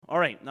All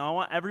right, now I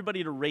want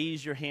everybody to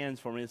raise your hands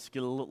for me. Let's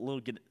get a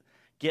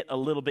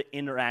little bit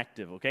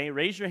interactive, okay?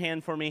 Raise your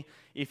hand for me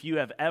if you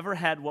have ever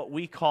had what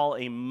we call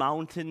a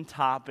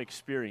mountaintop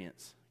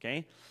experience,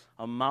 okay?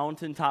 A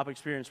mountaintop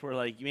experience where,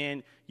 like,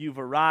 man, you've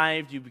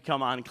arrived, you've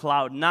become on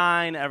cloud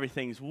 9,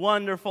 everything's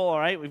wonderful, all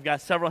right? We've got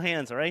several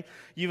hands, all right?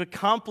 You've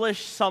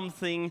accomplished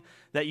something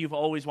that you've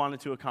always wanted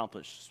to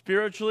accomplish.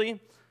 Spiritually,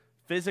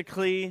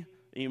 physically,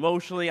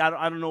 emotionally, I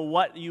don't know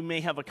what you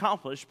may have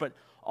accomplished, but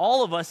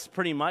all of us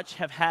pretty much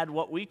have had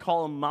what we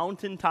call a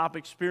mountaintop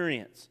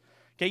experience.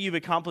 Okay, you've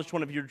accomplished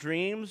one of your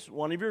dreams,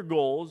 one of your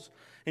goals,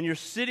 and you're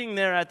sitting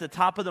there at the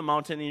top of the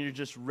mountain and you're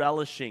just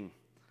relishing.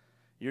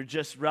 You're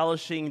just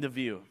relishing the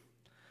view.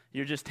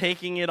 You're just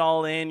taking it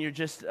all in. You're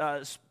just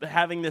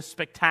having this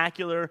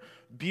spectacular,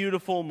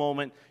 beautiful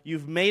moment.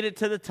 You've made it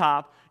to the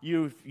top.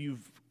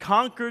 You've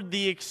conquered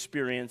the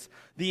experience.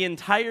 The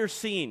entire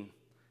scene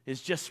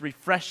is just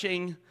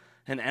refreshing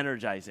and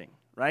energizing,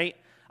 right?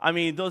 I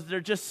mean,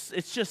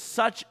 it's just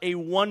such a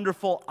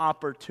wonderful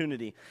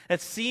opportunity. It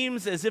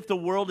seems as if the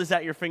world is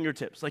at your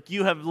fingertips. Like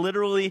you have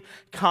literally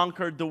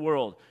conquered the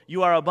world.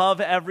 You are above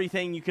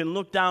everything. You can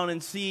look down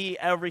and see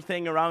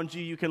everything around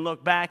you. You can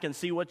look back and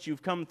see what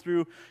you've come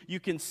through. You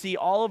can see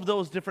all of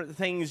those different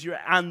things. You're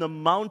on the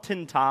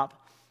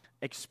mountaintop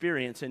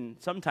experience. And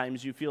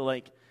sometimes you feel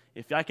like,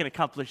 if I can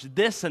accomplish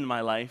this in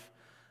my life,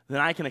 then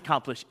I can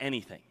accomplish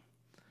anything.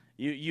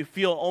 You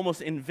feel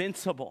almost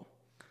invincible.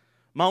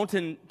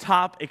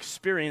 Mountaintop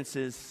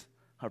experiences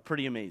are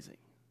pretty amazing.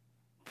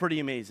 Pretty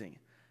amazing.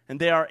 And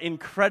they are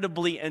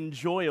incredibly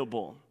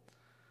enjoyable.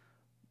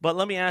 But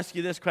let me ask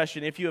you this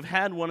question. If you have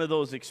had one of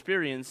those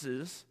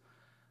experiences,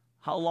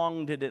 how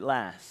long did it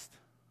last?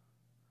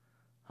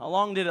 How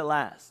long did it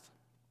last?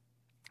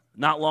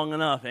 Not long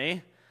enough, eh?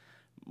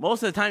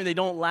 Most of the time they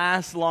don't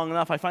last long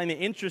enough. I find the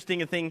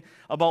interesting thing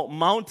about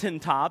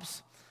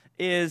mountaintops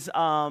is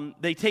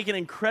they take an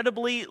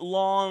incredibly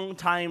long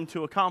time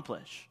to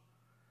accomplish.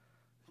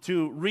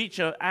 To reach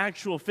an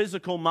actual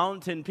physical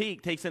mountain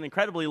peak takes an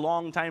incredibly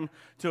long time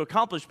to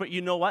accomplish, but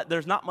you know what?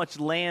 There's not much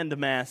land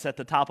mass at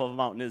the top of a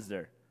mountain, is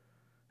there?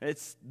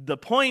 It's the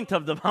point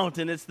of the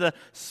mountain. It's the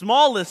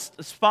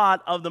smallest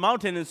spot of the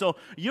mountain, and so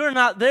you're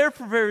not there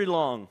for very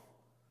long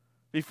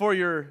before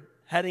you're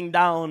heading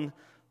down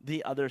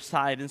the other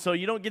side. And so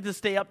you don't get to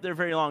stay up there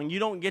very long. You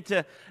don't get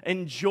to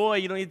enjoy,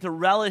 you don't get to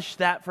relish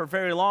that for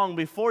very long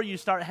before you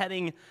start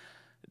heading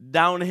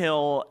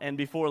downhill, and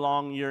before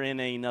long you're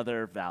in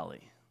another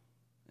valley.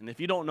 And if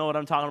you don't know what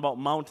I'm talking about,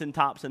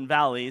 mountaintops and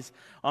valleys,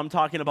 I'm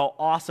talking about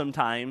awesome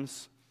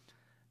times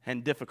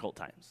and difficult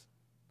times.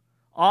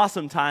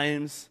 Awesome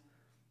times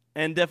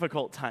and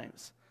difficult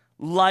times.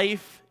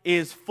 Life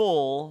is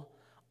full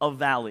of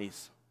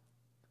valleys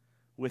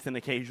with an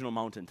occasional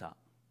mountaintop.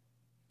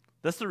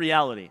 That's the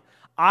reality.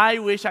 I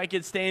wish I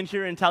could stand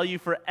here and tell you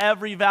for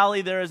every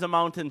valley there is a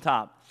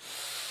mountaintop.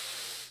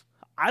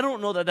 I don't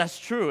know that that's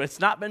true. It's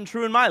not been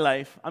true in my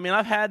life. I mean,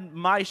 I've had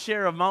my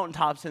share of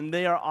mountaintops, and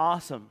they are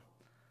awesome.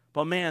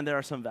 But man, there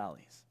are some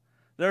valleys.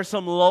 There are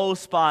some low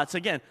spots.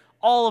 Again,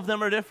 all of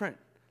them are different.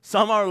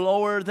 Some are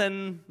lower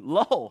than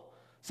low.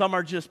 Some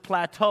are just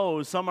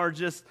plateaus. Some are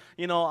just,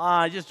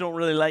 I just don't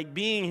really like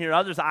being here.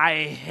 Others,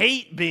 I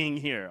hate being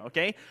here,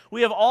 okay?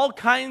 We have all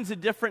kinds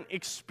of different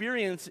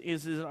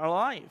experiences in our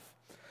life.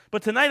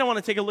 But tonight I want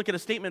to take a look at a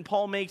statement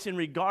Paul makes in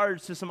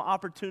regards to some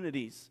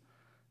opportunities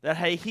that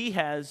he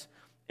has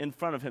in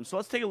front of him. So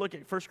let's take a look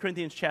at 1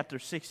 Corinthians chapter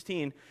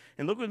 16,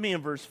 and look with me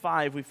in verse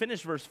 5. We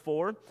finished verse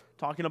 4,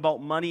 talking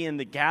about money and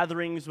the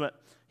gatherings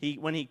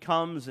when he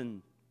comes,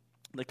 and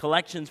the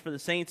collections for the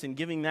saints, and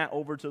giving that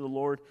over to the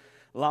Lord,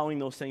 allowing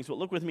those things. But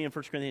look with me in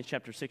 1 Corinthians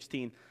chapter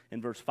 16,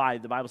 in verse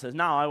 5. The Bible says,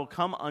 "Now I will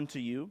come unto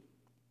you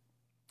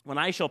when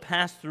I shall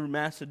pass through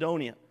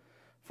Macedonia,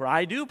 for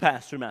I do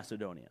pass through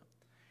Macedonia.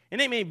 And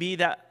it may be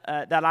that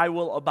I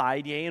will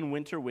abide, yea, in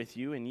winter with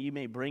you, and ye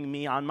may bring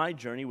me on my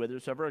journey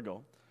whithersoever I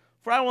go.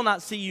 For I will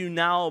not see you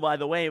now by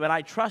the way, but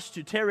I trust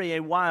to tarry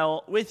a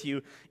while with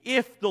you,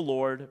 if the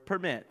Lord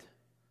permit.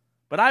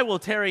 But I will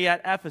tarry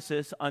at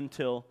Ephesus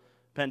until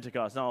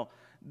Pentecost." Now,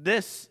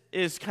 this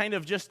is kind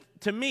of just,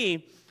 to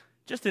me,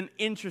 just an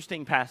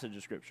interesting passage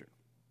of Scripture.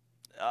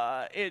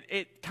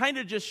 It kind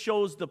of just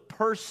shows the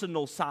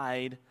personal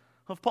side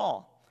of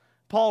Paul.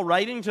 Paul,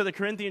 writing to the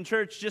Corinthian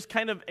church, just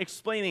kind of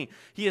explaining.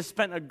 He has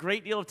spent a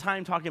great deal of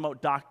time talking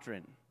about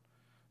doctrine,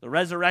 the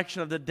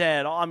resurrection of the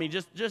dead.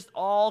 Just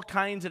all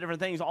kinds of different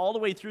things, all the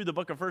way through the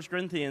book of 1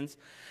 Corinthians.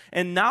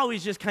 And now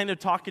he's just kind of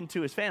talking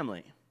to his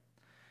family.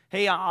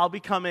 Hey, I'll be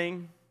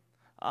coming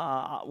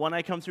when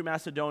I come through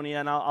Macedonia,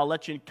 and I'll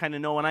let you kind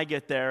of know when I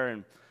get there.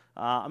 And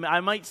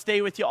I might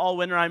stay with you all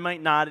winter, I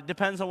might not. It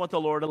depends on what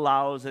the Lord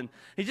allows. And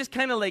he's just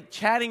kind of like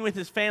chatting with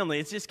his family.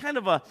 It's just kind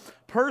of a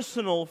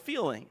personal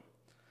feeling.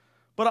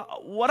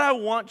 But what I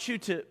want you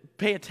to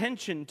pay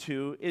attention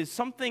to is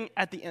something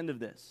at the end of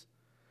this.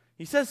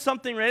 He says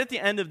something right at the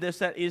end of this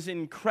that is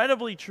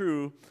incredibly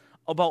true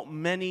about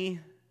many,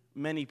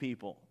 many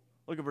people.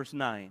 Look at verse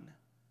 9.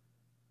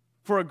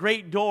 "For a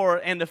great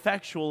door and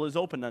effectual is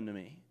opened unto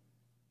me,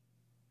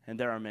 and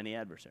there are many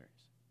adversaries."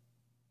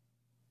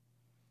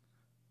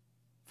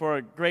 For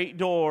a great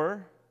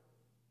door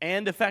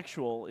and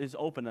effectual is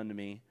open unto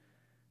me,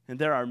 and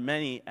there are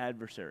many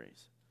adversaries.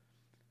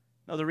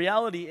 Now, the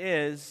reality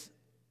is,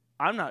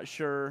 I'm not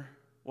sure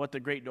what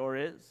the great door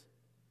is,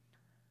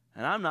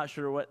 and I'm not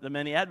sure what the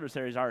many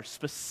adversaries are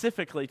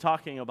specifically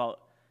talking about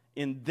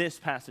in this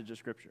passage of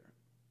Scripture.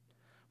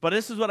 But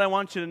this is what I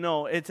want you to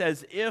know. It's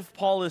as if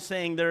Paul is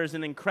saying there is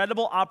an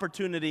incredible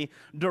opportunity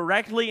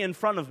directly in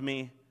front of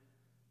me,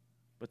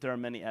 but there are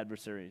many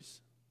adversaries.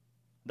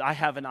 I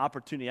have an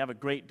opportunity. I have a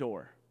great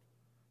door.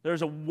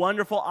 There's a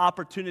wonderful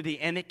opportunity,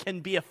 and it can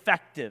be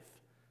effective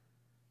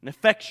and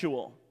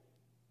effectual.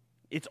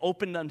 It's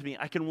opened unto me.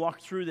 I can walk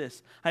through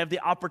this. I have the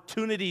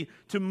opportunity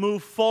to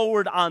move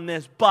forward on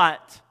this,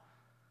 but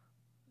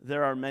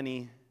there are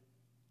many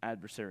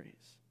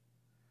adversaries.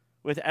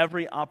 With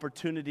every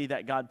opportunity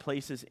that God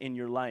places in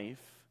your life,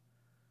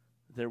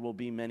 there will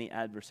be many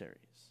adversaries.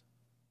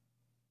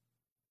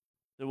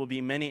 There will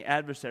be many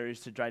adversaries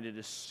to try to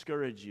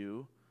discourage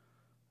you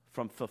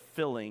from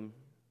fulfilling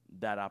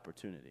that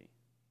opportunity.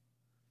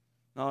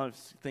 Now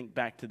let's think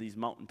back to these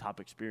mountaintop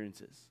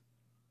experiences.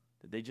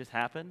 Did they just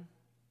happen?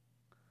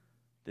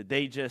 Did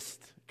they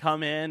just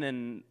come in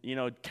and,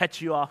 catch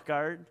you off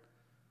guard?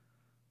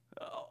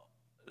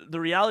 The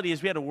reality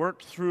is we had to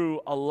work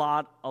through a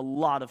lot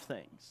of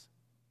things.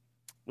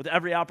 With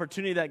every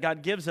opportunity that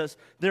God gives us,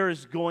 there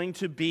is going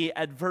to be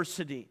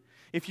adversity.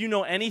 If you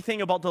know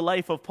anything about the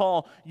life of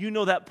Paul, you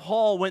know that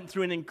Paul went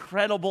through an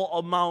incredible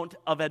amount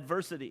of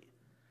adversity.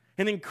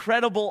 An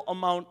incredible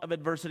amount of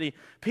adversity.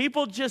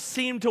 People just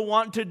seem to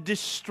want to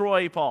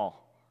destroy Paul.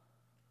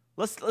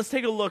 Let's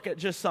take a look at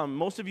just some.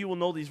 Most of you will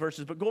know these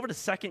verses, but go over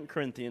to 2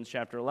 Corinthians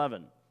chapter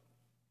 11.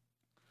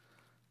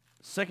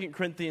 2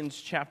 Corinthians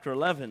chapter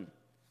 11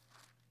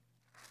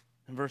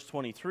 and verse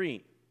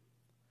 23.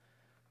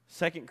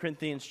 2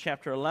 Corinthians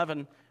chapter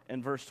 11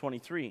 and verse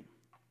 23.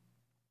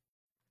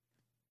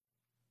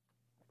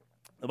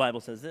 The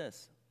Bible says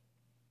this.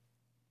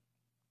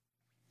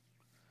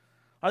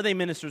 Are they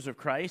ministers of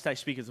Christ? I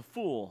speak as a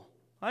fool.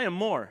 I am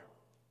more.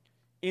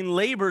 In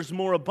labors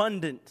more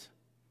abundant.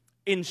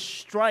 In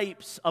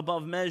stripes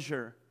above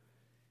measure.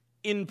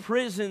 In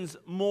prisons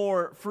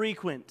more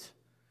frequent.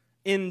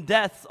 In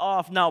deaths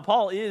oft. Now,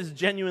 Paul is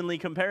genuinely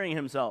comparing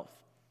himself.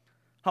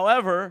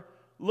 However,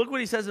 look what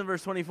he says in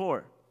verse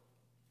 24.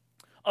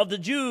 Of the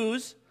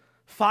Jews,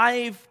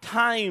 5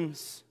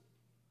 times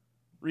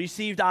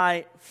received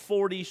I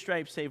 40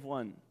 stripes save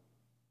one.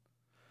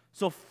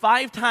 So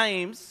 5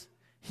 times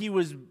he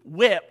was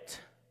whipped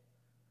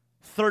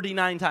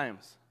 39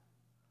 times.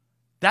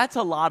 That's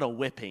a lot of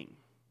whipping.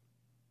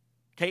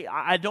 Okay,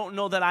 I don't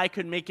know that I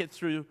could make it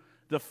through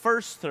the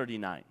first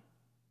 39.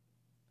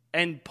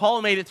 And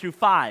Paul made it through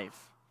 5.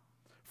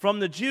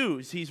 From the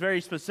Jews, he's very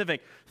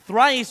specific.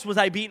 Thrice was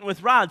I beaten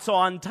with rods. So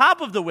on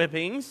top of the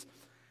whippings,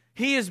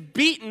 he is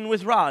beaten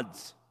with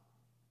rods.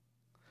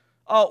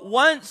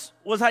 Once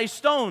was I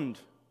stoned.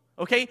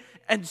 Okay?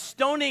 And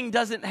stoning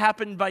doesn't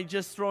happen by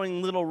just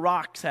throwing little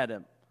rocks at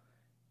him.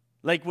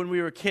 Like when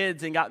we were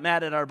kids and got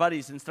mad at our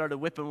buddies and started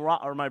whipping,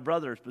 or my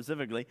brother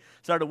specifically,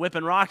 started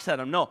whipping rocks at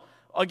him. No.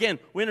 Again,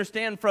 we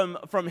understand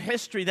from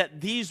history that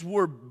these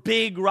were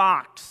big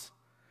rocks.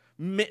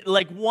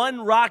 Like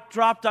one rock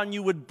dropped on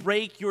you would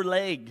break your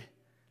leg.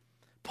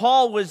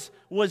 Paul was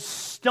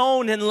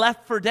stoned and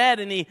left for dead,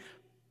 and he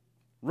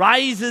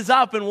rises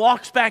up and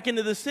walks back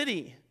into the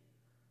city.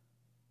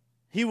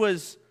 He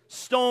was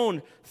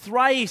stoned.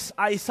 Thrice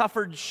I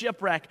suffered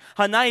shipwreck.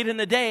 A night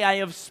and a day I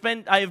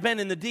have been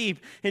in the deep,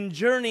 in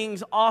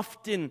journeyings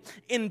often,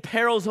 in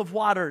perils of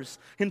waters,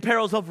 in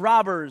perils of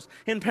robbers,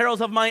 in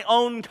perils of my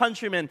own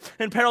countrymen,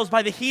 in perils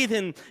by the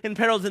heathen, in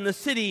perils in the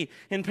city,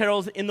 in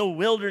perils in the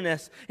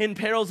wilderness, in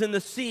perils in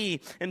the sea,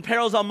 in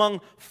perils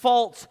among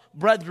false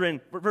brethren.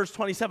 Verse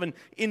 27,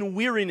 in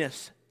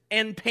weariness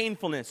and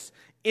painfulness,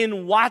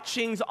 in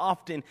watchings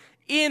often,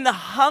 in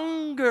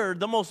hunger,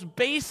 the most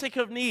basic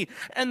of need,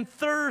 and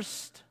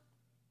thirst,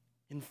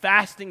 in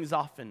fastings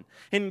often,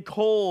 in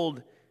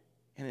cold,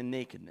 and in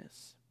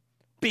nakedness.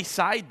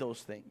 Beside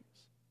those things,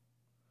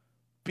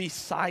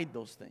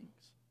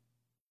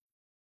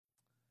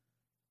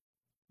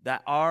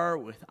 that are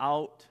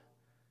without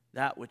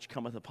that which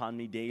cometh upon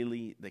me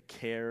daily, the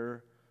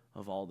care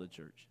of all the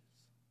churches.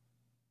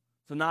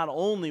 So not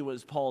only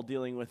was Paul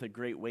dealing with a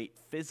great weight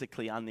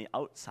physically on the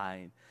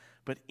outside,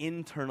 but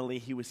internally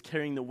he was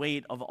carrying the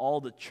weight of all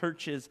the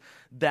churches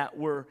that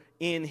were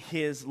in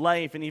his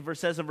life. And he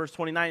says in verse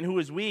 29, who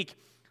is weak,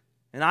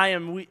 and I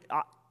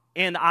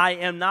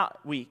am not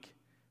weak.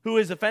 Who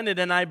is offended,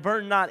 and I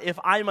burn not. If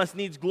I must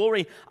needs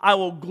glory, I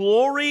will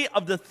glory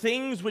of the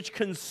things which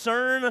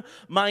concern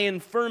my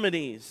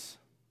infirmities.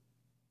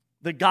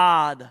 The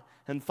God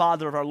and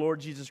Father of our Lord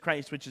Jesus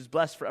Christ, which is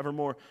blessed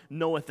forevermore,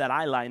 knoweth that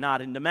I lie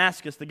not. In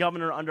Damascus, the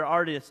governor under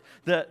Artius,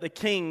 the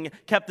king,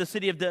 kept the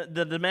city of the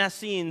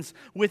Damascenes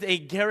with a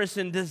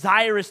garrison,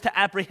 desirous to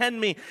apprehend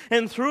me.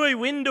 And through a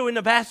window in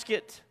a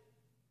basket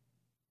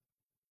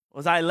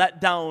was I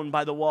let down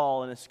by the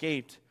wall and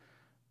escaped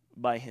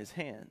by his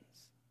hands.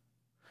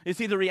 You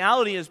see, the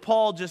reality is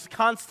Paul just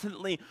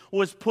constantly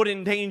was put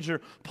in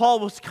danger. Paul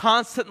was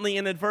constantly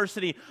in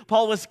adversity.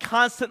 Paul was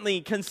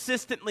constantly,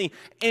 consistently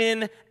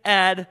in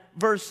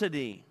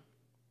adversity.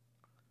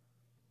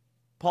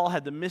 Paul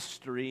had the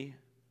mystery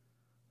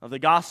of the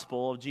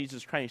gospel of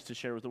Jesus Christ to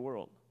share with the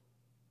world.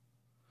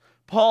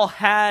 Paul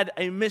had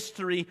a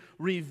mystery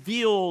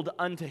revealed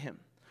unto him.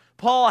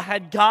 Paul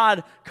had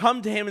God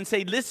come to him and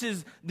say, this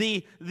is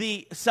the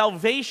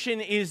salvation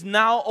is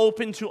now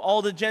open to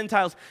all the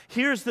Gentiles.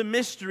 Here's the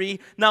mystery.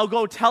 Now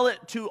go tell it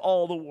to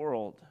all the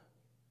world.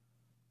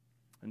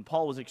 And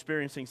Paul was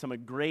experiencing some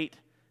great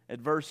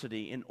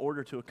adversity in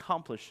order to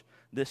accomplish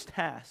this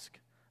task.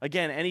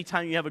 Again,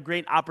 anytime you have a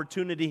great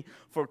opportunity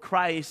for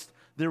Christ,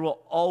 there will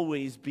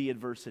always be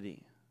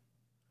adversity.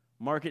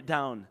 Mark it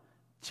down.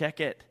 Check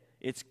it.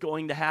 It's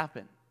going to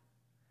happen.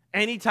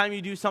 Anytime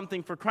you do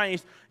something for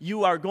Christ,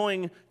 you are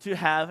going to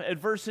have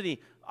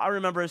adversity. I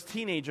remember as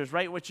teenagers,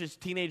 right? Which is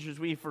teenagers,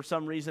 we for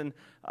some reason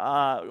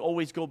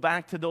always go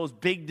back to those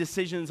big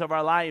decisions of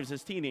our lives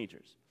as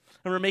teenagers.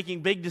 And we're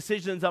making big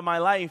decisions of my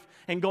life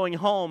and going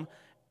home,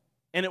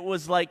 and it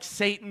was like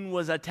Satan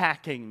was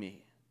attacking me.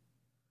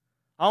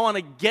 I want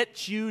to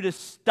get you to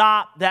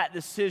stop that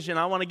decision.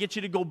 I want to get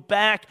you to go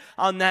back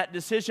on that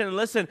decision. And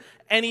listen,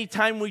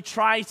 anytime we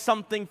try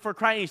something for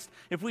Christ,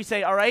 if we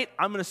say, all right,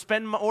 I'm going to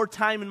spend more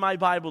time in my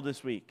Bible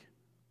this week,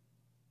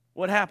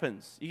 what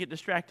happens? You get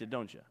distracted,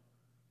 don't you?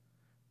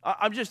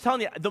 I'm just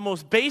telling you, the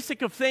most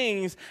basic of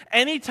things,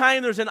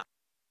 anytime there's an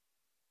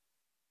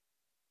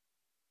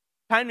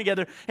time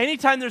together,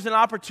 anytime there's an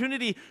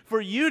opportunity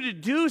for you to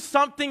do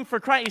something for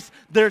Christ,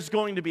 there's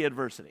going to be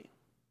adversity.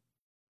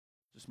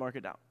 Just mark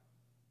it down.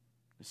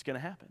 It's going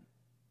to happen.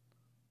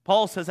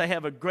 Paul says, I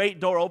have a great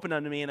door open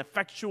unto me and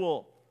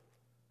effectual.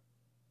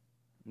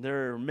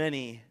 There are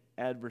many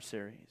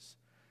adversaries.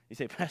 You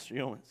say, Pastor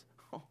Yeomans,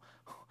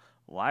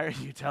 why are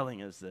you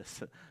telling us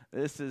this?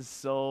 This is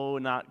so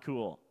not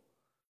cool.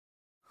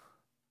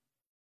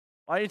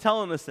 Why are you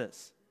telling us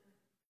this?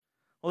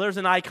 Well, there's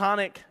an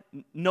iconic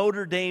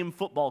Notre Dame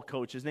football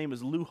coach. His name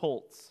is Lou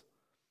Holtz.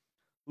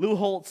 Lou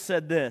Holtz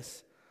said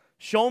this,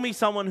 show me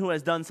someone who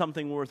has done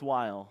something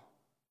worthwhile,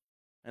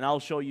 and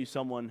I'll show you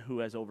someone who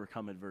has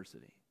overcome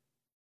adversity.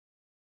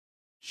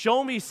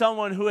 Show me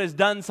someone who has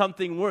done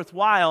something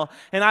worthwhile,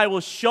 and I will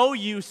show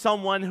you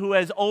someone who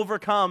has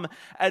overcome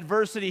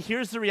adversity.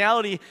 Here's the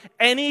reality.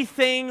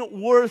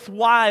 Anything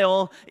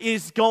worthwhile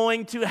is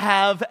going to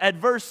have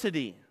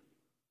adversity.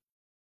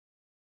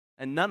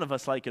 And none of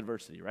us like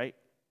adversity, right?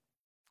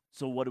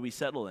 So what do we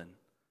settle in?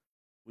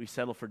 We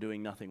settle for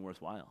doing nothing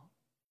worthwhile.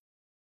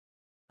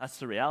 That's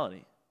the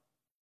reality.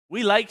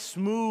 We like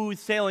smooth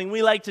sailing.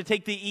 We like to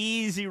take the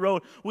easy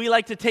road. We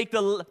like to take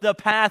the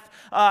path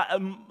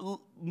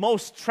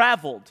most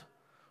traveled,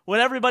 what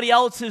everybody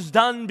else has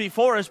done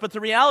before us. But the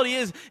reality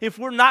is, if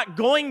we're not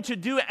going to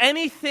do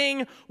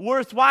anything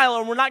worthwhile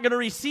and we're not going to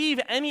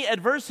receive any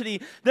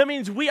adversity, that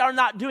means we are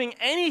not doing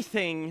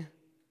anything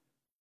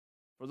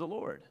for the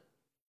Lord.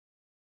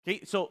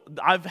 Okay, so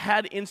I've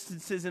had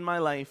instances in my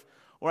life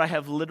where I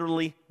have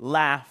literally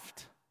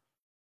laughed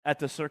at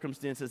the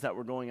circumstances that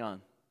were going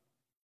on.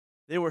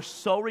 They were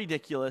so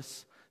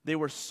ridiculous, they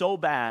were so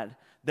bad,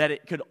 that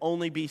it could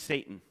only be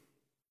Satan.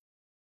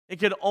 It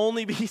could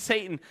only be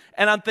Satan.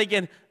 And I'm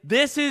thinking,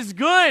 this is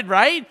good,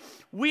 right?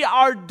 We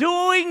are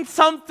doing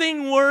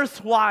something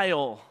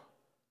worthwhile.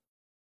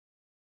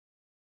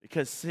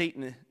 Because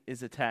Satan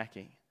is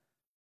attacking.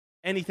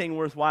 Anything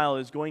worthwhile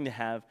is going to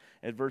have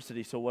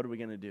adversity, so what are we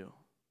going to do?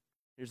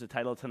 Here's the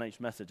title of tonight's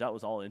message. That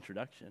was all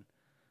introduction.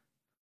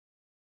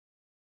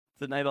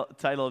 The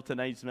title of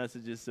tonight's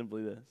message is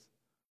simply this: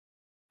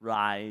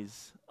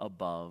 Rise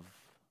above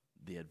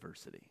the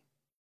adversity.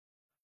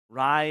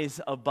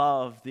 Rise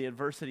above the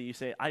adversity. You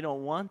say, I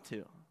don't want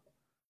to.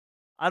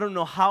 I don't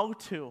know how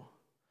to.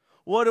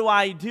 What do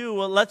I do?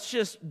 Well, let's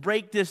just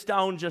break this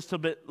down just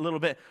a little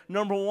bit.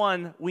 Number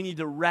one, we need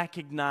to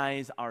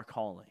recognize our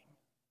calling.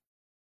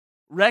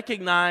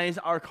 Recognize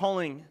our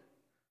calling.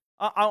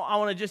 I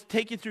want to just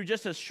take you through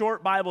just a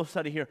short Bible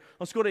study here.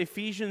 Let's go to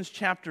Ephesians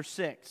chapter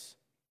 6.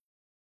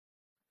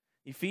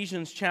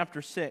 Ephesians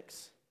chapter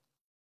 6.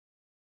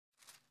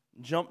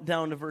 Jump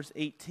down to verse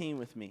 18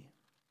 with me.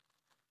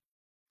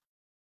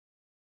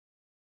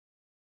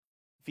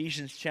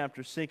 Ephesians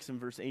chapter 6 and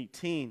verse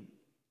 18.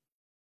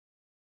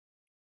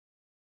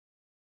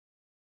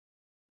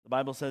 The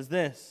Bible says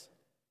this.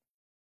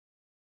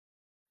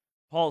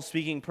 Paul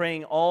speaking,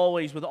 praying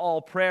always with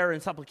all prayer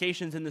and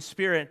supplications in the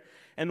Spirit,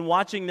 and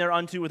watching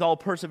thereunto with all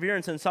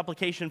perseverance and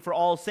supplication for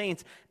all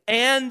saints,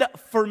 and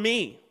for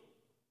me.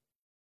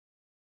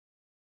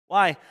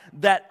 Why?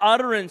 That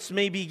utterance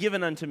may be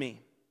given unto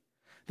me,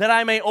 that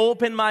I may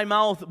open my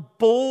mouth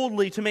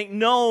boldly to make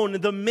known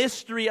the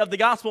mystery of the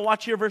gospel.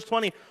 Watch here, verse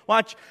 20.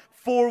 Watch.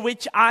 For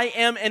which I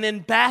am an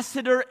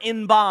ambassador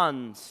in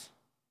bonds,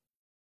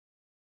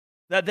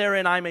 that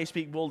therein I may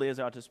speak boldly as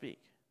I ought to speak.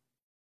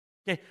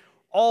 Okay.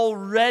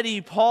 Already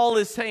Paul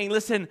is saying,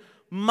 listen,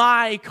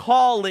 my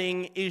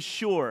calling is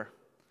sure.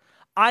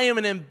 I am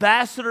an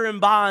ambassador in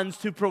bonds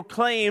to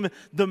proclaim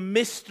the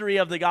mystery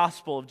of the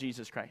gospel of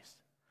Jesus Christ.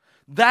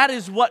 That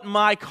is what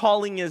my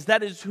calling is.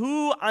 That is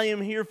who I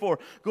am here for.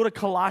 Go to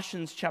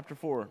Colossians chapter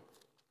 4.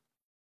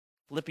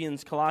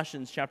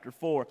 Colossians chapter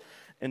 4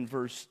 and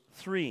verse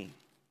 3.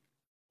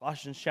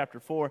 Colossians chapter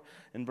 4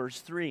 and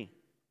verse 3.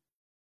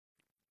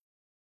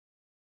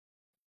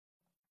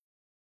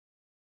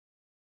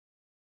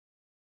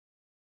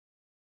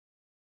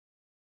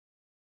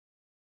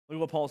 Look at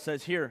what Paul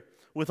says here.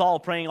 Withal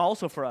praying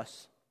also for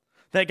us,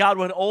 that God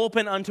would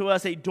open unto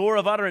us a door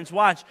of utterance,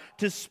 watch,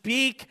 to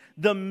speak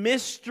the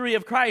mystery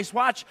of Christ,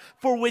 watch,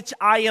 for which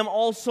I am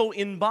also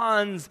in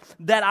bonds,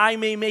 that I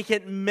may make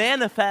it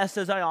manifest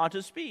as I ought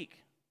to speak.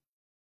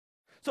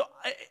 So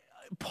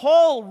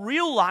Paul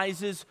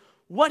realizes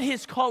what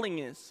his calling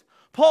is.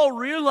 Paul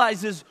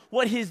realizes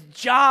what his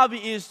job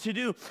is to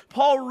do.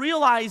 Paul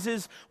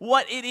realizes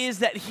what it is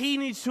that he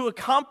needs to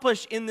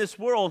accomplish in this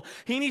world.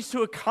 He needs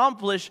to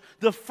accomplish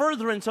the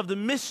furtherance of the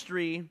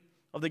mystery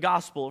of the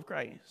gospel of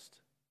Christ.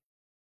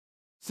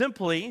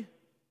 Simply,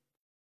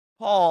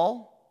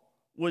 Paul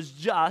was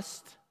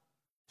just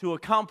to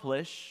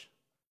accomplish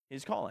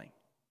his calling.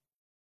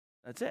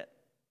 That's it.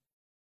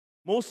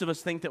 Most of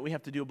us think that we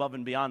have to do above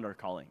and beyond our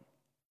calling,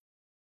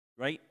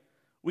 right?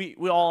 We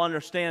all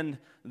understand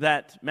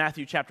that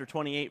Matthew chapter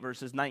 28,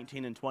 verses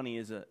 19 and 20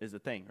 is a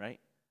thing, right?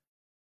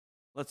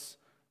 Let's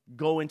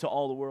go into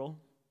all the world.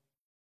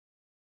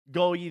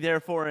 Go ye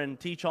therefore and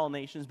teach all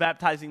nations,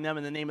 baptizing them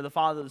in the name of the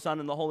Father, the Son,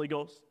 and the Holy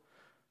Ghost.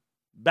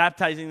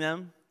 Baptizing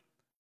them,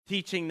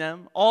 teaching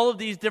them. All of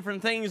these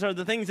different things are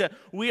the things that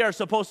we are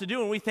supposed to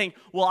do, and we think,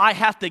 well, I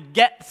have to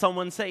get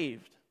someone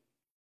saved.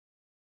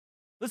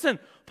 Listen,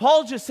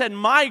 Paul just said,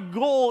 my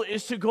goal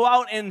is to go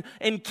out and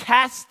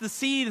cast the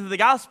seed of the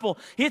gospel.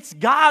 It's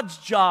God's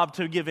job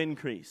to give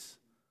increase.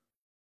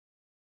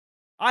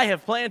 I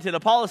have planted,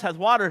 Apollos hath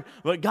watered,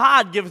 but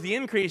God gives the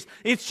increase.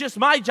 It's just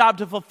my job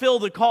to fulfill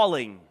the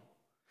calling.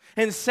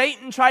 And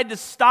Satan tried to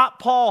stop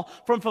Paul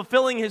from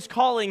fulfilling his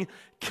calling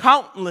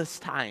countless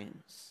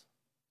times.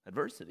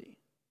 Adversity.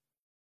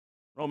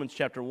 Romans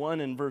chapter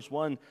 1 and verse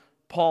 1,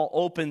 Paul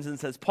opens and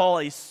says,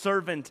 Paul, a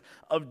servant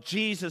of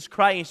Jesus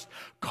Christ,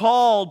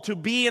 called to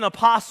be an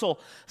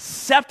apostle,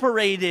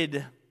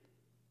 separated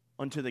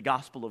unto the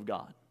gospel of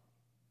God.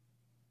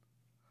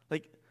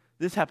 Like,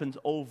 this happens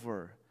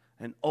over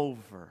and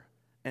over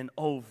and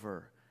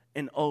over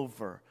and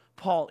over.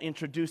 Paul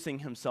introducing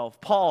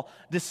himself, Paul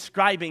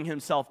describing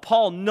himself.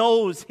 Paul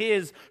knows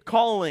his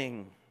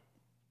calling.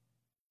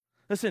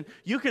 Listen,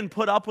 you can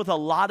put up with a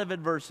lot of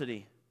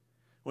adversity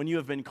when you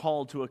have been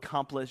called to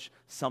accomplish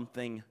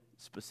something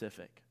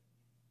specific.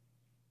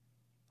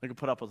 I can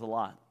put up with a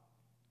lot.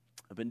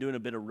 I've been doing a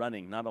bit of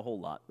running, not a whole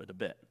lot, but a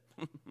bit.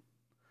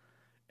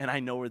 And I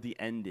know where the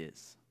end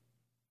is.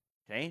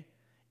 Okay?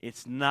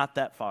 It's not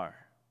that far.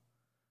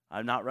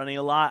 I'm not running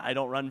a lot. I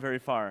don't run very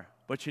far.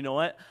 But you know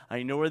what?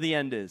 I know where the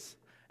end is.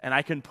 And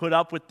I can put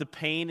up with the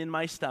pain in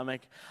my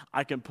stomach.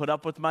 I can put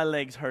up with my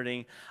legs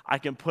hurting. I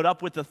can put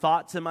up with the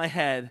thoughts in my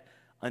head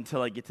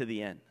until I get to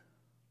the end.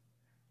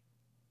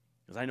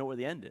 Because I know where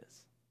the end is.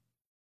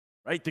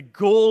 Right? The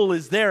goal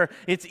is there.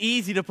 It's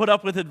easy to put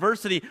up with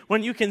adversity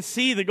when you can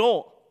see the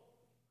goal.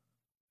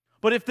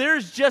 But if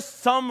there's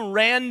just some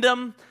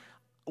random,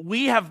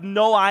 we have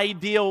no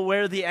idea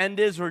where the end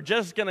is, we're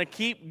just going to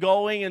keep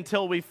going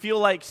until we feel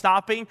like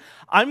stopping,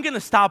 I'm going to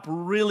stop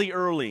really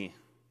early.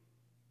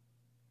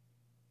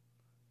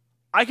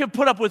 I can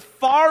put up with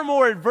far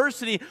more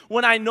adversity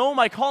when I know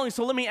my calling.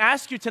 So let me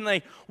ask you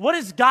tonight, what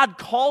has God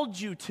called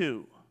you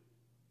to?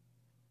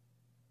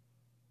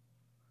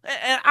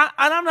 And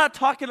I'm not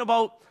talking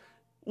about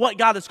what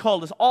God has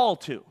called us all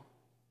to.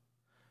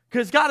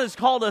 Because God has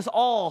called us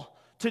all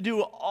to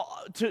do,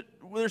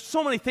 there's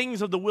so many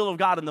things of the will of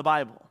God in the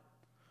Bible.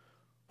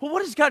 Well,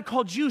 what has God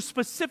called you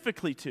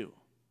specifically to?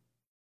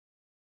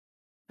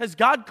 Has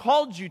God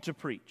called you to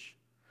preach?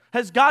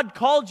 Has God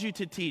called you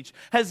to teach?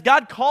 Has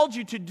God called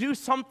you to do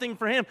something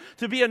for Him?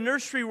 To be a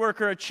nursery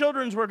worker, a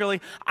children's worker?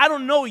 Like, I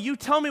don't know. You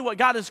tell me what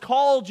God has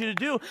called you to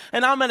do,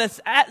 and I'm going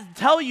to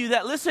tell you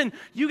that, listen,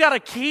 you got to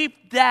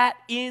keep that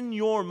in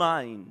your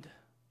mind.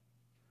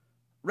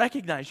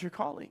 Recognize your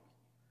calling.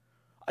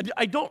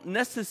 I don't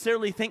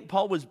necessarily think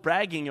Paul was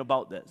bragging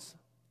about this,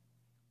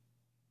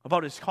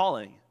 about his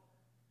calling.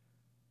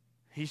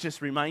 He's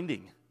just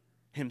reminding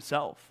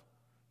himself,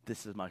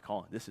 this is my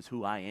calling. This is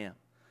who I am.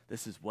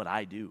 This is what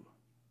I do.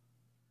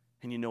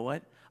 And you know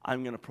what?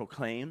 I'm going to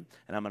proclaim,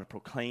 and I'm going to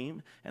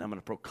proclaim, and I'm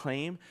going to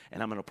proclaim,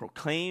 and I'm going to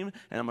proclaim,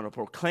 and I'm going to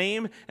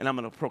proclaim, and I'm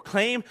going to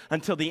proclaim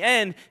until the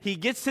end. He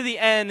gets to the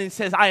end and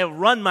says, I have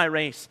run my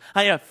race.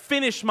 I have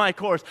finished my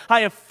course.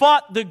 I have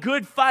fought the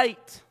good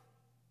fight.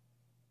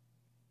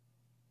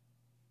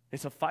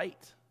 It's a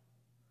fight.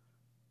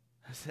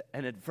 It's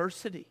an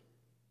adversity.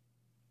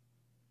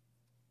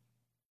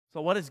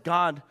 So what has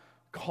God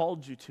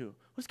called you to? What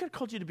has God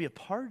called you to be a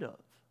part of?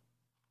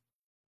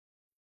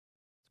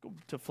 Let's go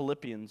to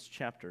Philippians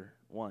chapter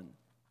 1.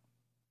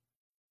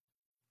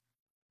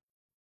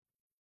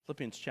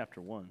 Philippians chapter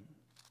 1.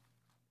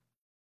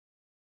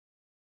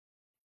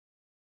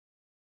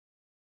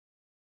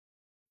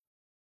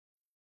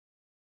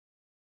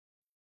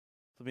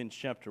 Philippians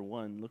chapter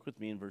 1, look with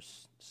me in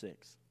verse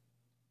 6.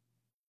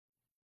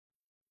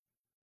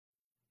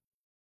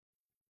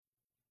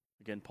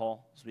 Again,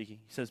 Paul speaking.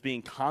 He says,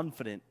 being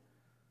confident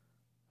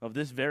of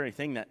this very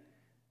thing, that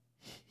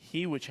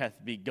he which hath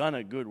begun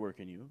a good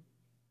work in you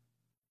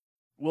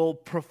will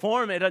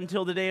perform it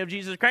until the day of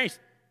Jesus Christ.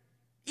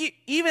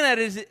 Even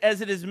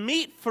as it is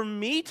meet for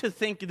me to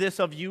think this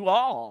of you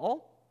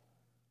all,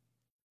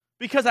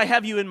 because I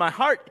have you in my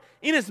heart,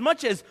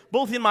 inasmuch as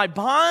both in my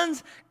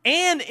bonds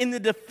and in the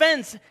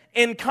defense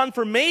and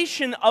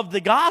confirmation of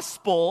the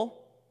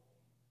gospel,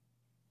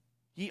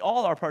 ye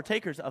all are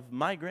partakers of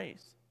my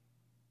grace.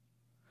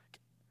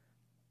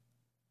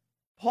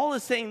 Paul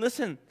is saying,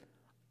 listen,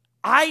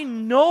 I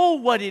know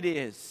what it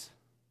is.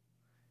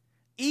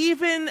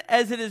 Even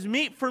as it is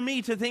meet for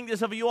me to think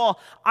this of you all,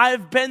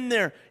 I've been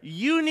there.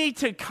 You need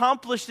to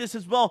accomplish this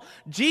as well.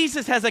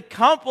 Jesus has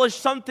accomplished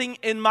something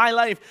in my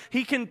life.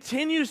 He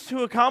continues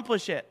to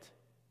accomplish it.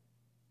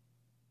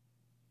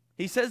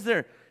 He says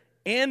there,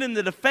 and in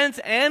the defense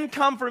and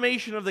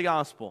confirmation of the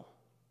gospel.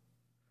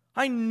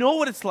 I know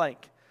what it's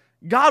like.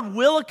 God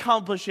will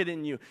accomplish it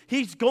in you.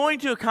 He's going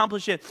to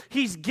accomplish it.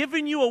 He's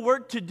given you a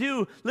work to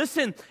do.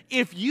 Listen,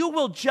 if you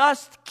will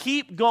just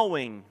keep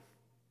going,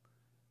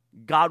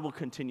 God will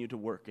continue to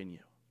work in you.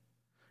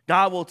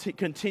 God will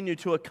continue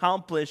to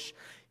accomplish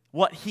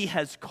what He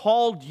has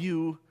called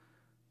you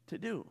to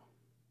do.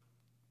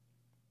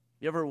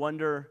 You ever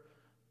wonder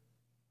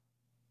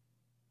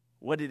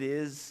what it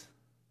is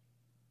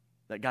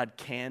that God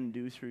can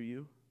do through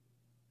you?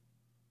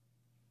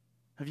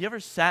 Have you ever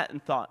sat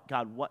and thought,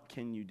 God, what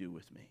can you do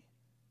with me?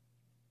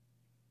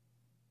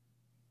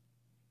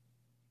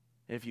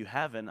 If you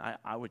haven't,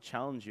 I would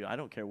challenge you. I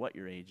don't care what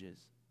your age is.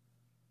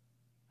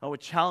 I would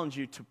challenge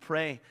you to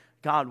pray,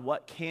 God,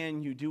 what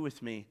can you do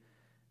with me?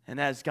 And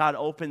as God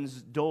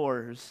opens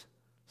doors,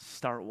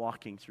 start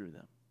walking through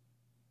them.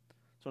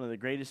 It's one of the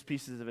greatest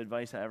pieces of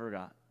advice I ever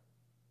got.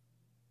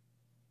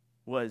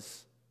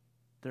 Was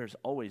there's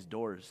always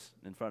doors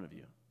in front of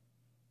you.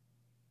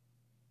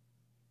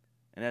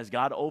 And as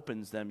God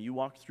opens them, you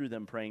walk through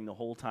them praying the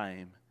whole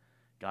time,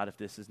 God, if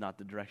this is not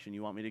the direction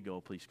you want me to go,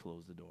 please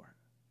close the door.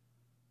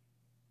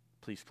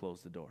 Please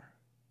close the door.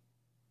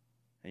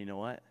 And you know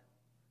what?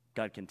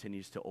 God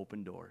continues to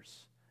open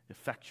doors,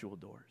 effectual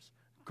doors,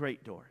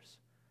 great doors.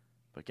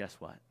 But guess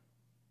what?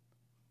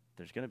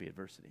 There's going to be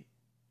adversity.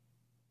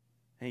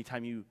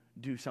 Anytime you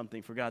do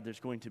something for God, there's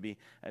going to be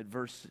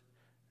adversity.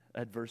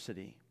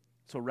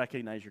 So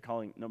recognize your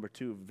calling. Number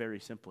 2, very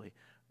simply,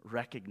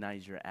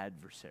 recognize your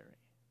adversary.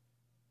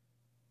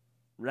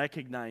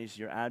 Recognize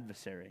your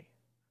adversary.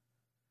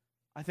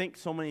 I think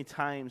so many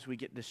times we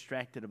get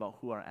distracted about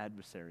who our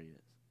adversary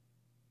is.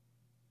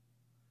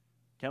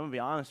 Can I be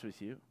honest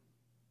with you?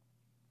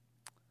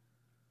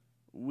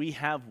 We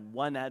have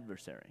one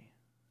adversary,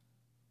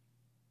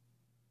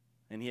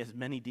 and he has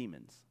many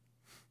demons.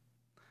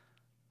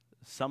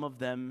 Some of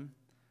them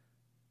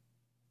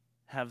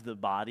have the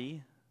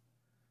body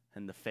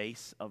and the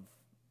face of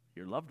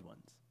your loved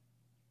ones.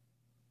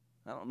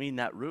 I don't mean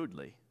that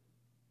rudely,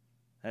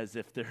 as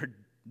if they're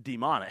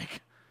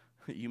demonic.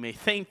 You may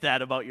think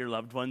that about your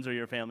loved ones or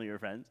your family or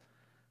friends.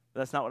 But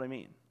that's not what I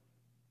mean.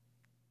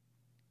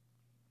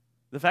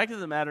 The fact of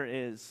the matter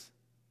is,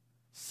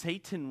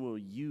 Satan will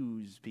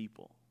use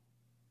people.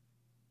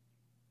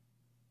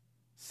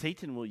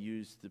 Satan will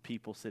use the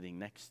people sitting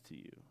next to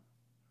you.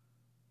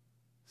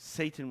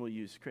 Satan will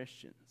use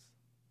Christians.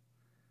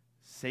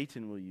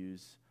 Satan will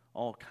use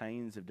all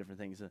kinds of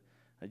different things.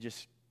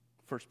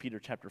 1 Peter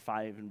chapter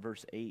 5 and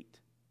verse 8.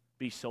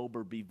 Be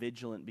sober, be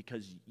vigilant,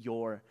 because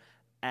your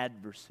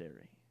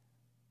adversary,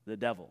 the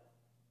devil,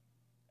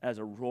 as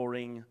a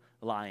roaring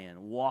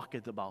lion,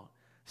 walketh about,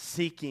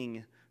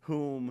 seeking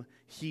whom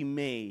he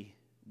may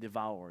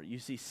devour. You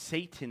see,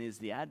 Satan is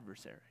the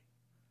adversary.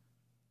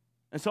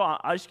 And so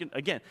I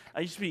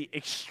just be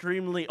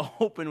extremely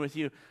open with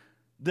you.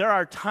 There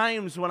are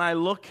times when I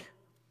look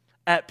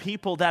at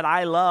people that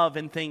I love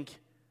and think,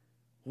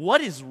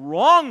 what is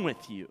wrong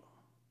with you?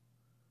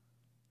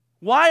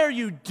 Why are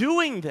you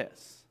doing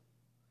this?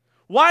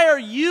 Why are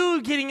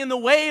you getting in the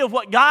way of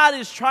what God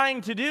is trying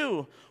to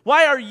do?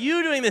 Why are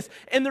you doing this?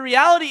 And the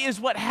reality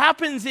is, what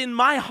happens in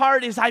my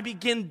heart is I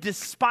begin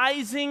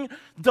despising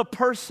the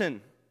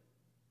person.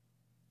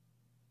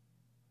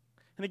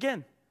 And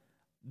again,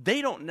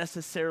 they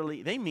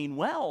mean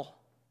well.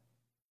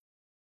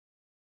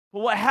 But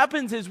what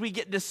happens is we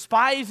get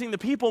despising the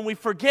people, and we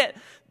forget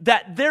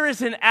that there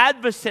is an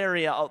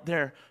adversary out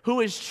there who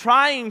is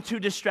trying to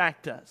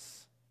distract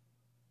us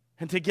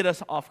and to get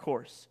us off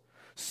course.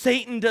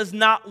 Satan does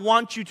not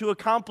want you to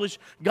accomplish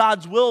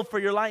God's will for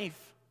your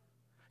life.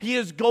 He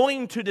is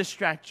going to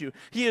distract you.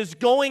 He is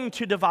going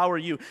to devour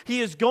you.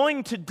 He is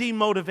going to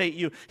demotivate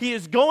you. He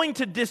is going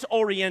to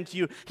disorient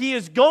you. He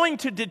is going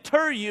to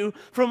deter you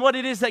from what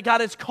it is that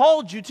God has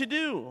called you to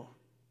do.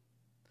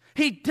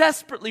 He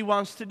desperately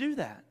wants to do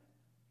that.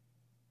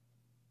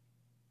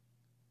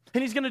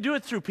 And he's going to do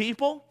it through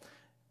people.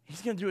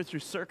 He's going to do it through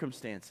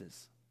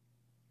circumstances.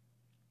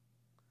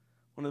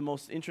 One of the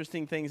most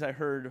interesting things I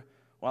heard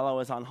while I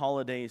was on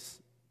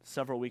holidays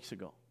several weeks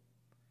ago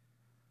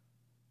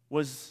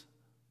was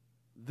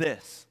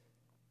this.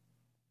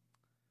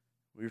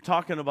 We were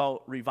talking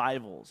about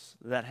revivals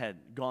that had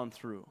gone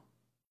through.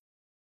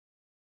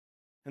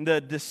 And the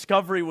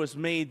discovery was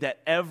made that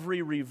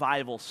every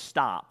revival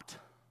stopped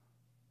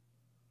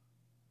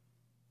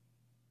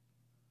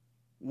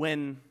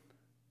when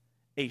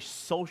a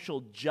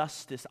social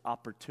justice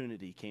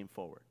opportunity came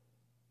forward.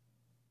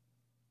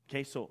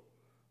 Okay, so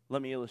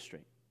let me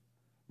illustrate.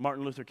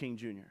 Martin Luther King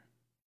Jr.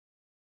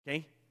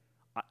 Okay?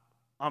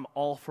 I'm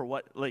all for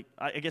what,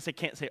 I guess I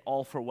can't say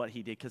all for what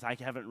he did because I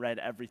haven't read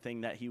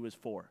everything that he was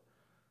for.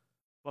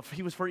 But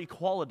he was for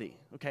equality,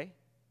 okay?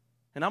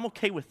 And I'm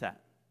okay with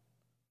that.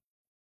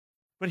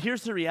 But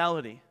here's the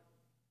reality.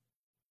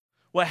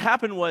 What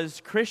happened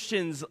was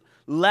Christians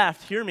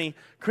left, hear me,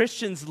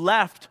 Christians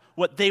left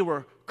what they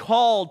were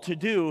called to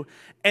do,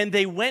 and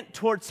they went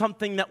towards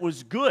something that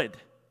was good.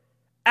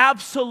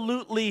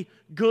 Absolutely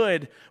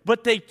good.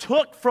 But they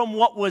took from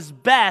what was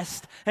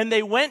best, and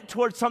they went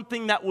towards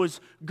something that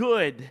was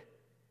good.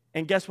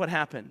 And guess what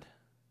happened?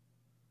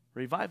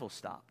 Revival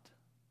stopped.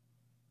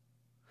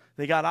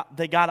 They got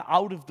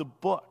out of the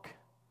book.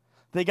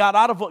 They got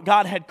out of what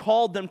God had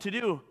called them to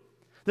do.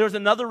 There was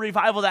another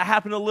revival that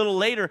happened a little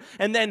later,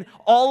 and then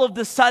all of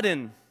the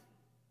sudden,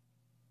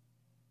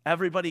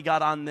 everybody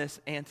got on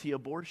this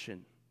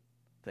anti-abortion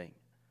thing.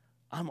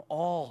 I'm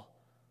all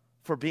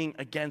for being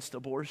against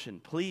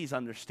abortion. Please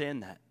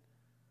understand that.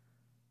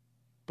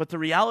 But the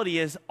reality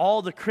is,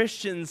 all the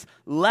Christians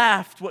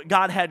left what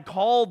God had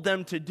called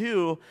them to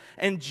do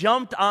and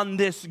jumped on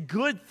this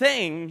good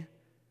thing,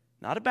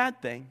 not a bad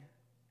thing,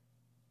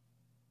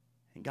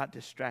 and got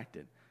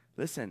distracted.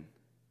 Listen,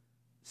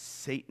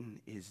 Satan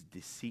is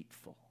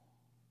deceitful.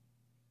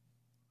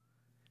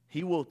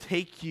 He will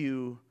take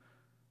you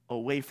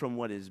away from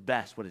what is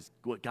best,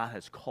 what God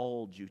has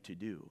called you to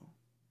do.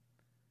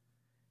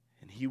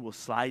 And he will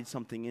slide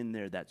something in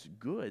there that's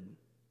good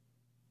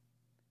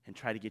and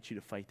try to get you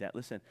to fight that.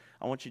 Listen,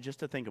 I want you just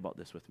to think about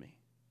this with me.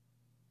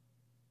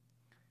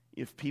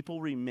 If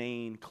people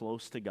remain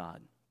close to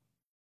God,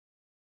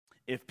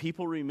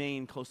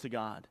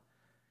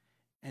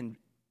 and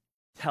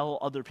tell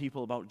other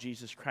people about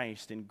Jesus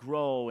Christ and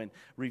grow and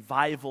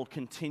revival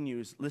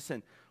continues,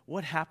 listen,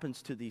 what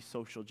happens to these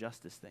social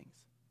justice things?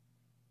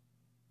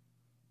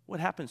 What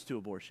happens to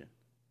abortion?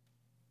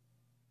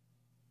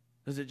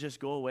 Does it just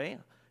go away?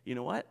 You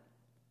know what?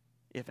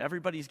 If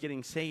everybody's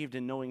getting saved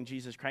and knowing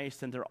Jesus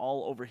Christ and they're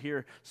all over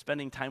here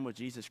spending time with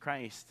Jesus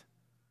Christ,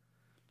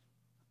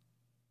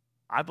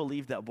 I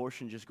believe that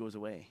abortion just goes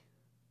away.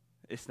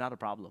 It's not a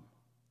problem.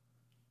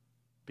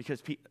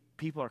 Because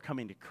people are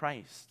coming to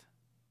Christ.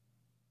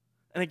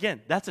 And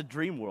again, that's a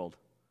dream world.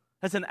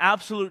 That's an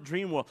absolute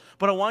dream world.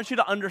 But I want you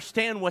to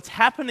understand what's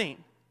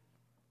happening.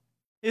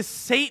 Is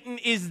Satan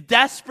is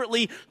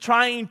desperately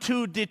trying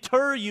to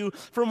deter you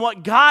from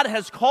what God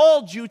has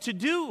called you to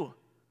do.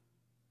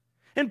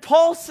 And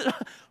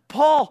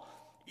Paul,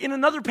 in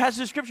another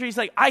passage of Scripture, he's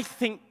like, I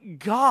thank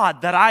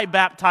God that I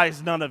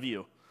baptized none of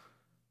you.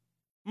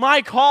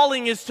 My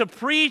calling is to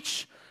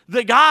preach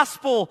the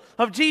gospel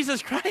of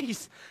Jesus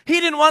Christ. He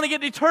didn't want to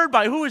get deterred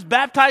by who was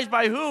baptized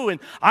by who. And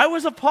I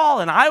was of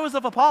Paul, and I was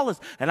of Apollos,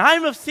 and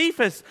I'm of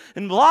Cephas,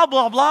 and blah,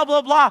 blah, blah,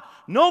 blah, blah.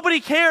 Nobody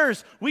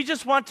cares. We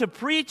just want to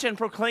preach and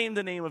proclaim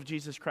the name of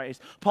Jesus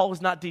Christ. Paul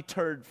was not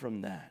deterred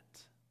from that.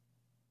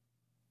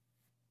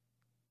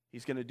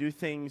 He's going to do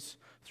things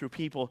through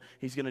people.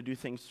 He's going to do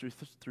things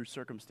through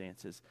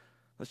circumstances.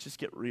 Let's just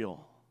get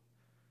real.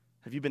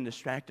 Have you been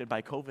distracted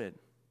by COVID?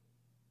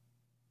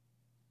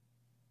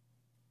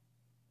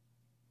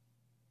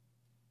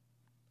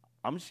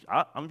 I'm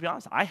going to be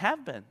honest, I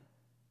have been.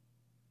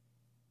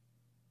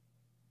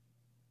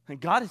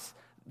 And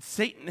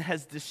Satan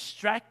has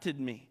distracted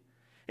me.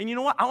 And you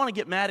know what? I want to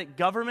get mad at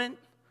government.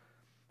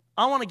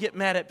 I want to get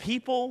mad at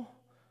people.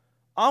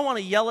 I want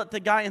to yell at the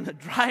guy in the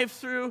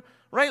drive-thru,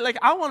 right? Like,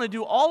 I want to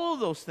do all of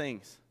those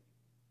things.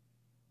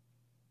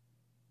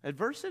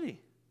 Adversity.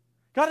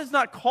 God has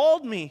not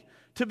called me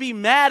to be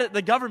mad at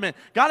the government.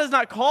 God has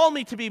not called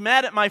me to be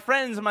mad at my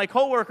friends and my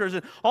coworkers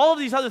and all of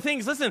these other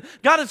things. Listen,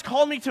 God has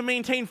called me to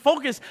maintain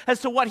focus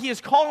as to what He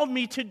has called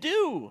me to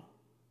do.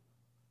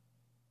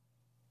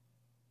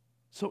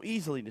 So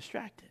easily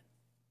distracted.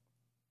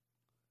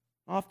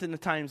 Often the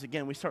times,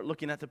 again, we start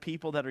looking at the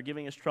people that are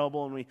giving us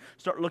trouble, and we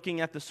start looking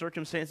at the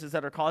circumstances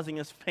that are causing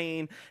us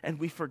pain, and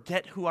we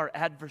forget who our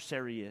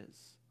adversary is.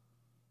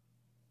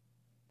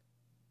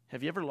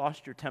 Have you ever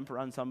lost your temper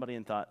on somebody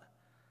and thought,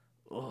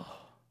 oh,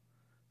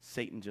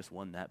 Satan just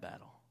won that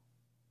battle?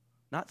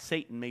 Not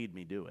Satan made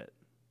me do it,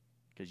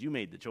 because you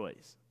made the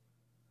choice.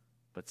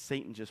 But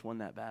Satan just won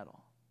that battle.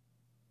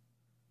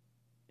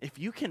 If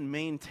you can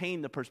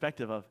maintain the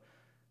perspective of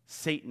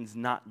Satan's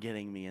not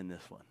getting me in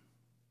this one,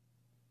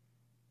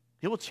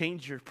 it will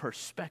change your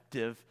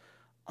perspective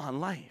on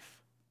life.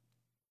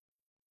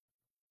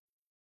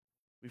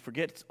 We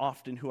forget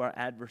often who our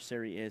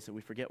adversary is, and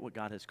we forget what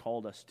God has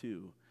called us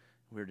to.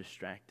 We're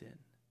distracted.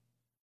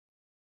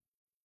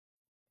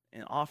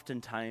 And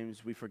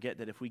oftentimes we forget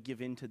that if we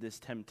give in to this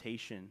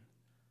temptation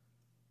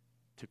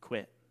to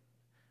quit,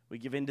 we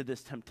give in to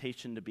this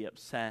temptation to be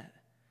upset,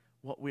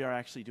 what we are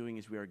actually doing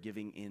is we are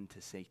giving in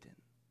to Satan.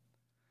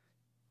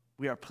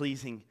 We are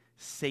pleasing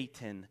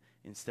Satan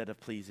instead of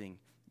pleasing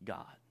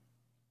God.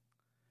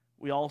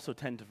 We also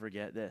tend to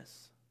forget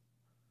this.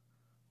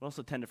 We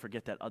also tend to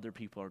forget that other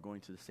people are going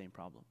through the same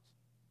problems.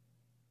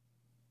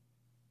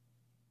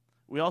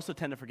 We also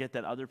tend to forget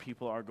that other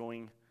people are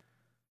going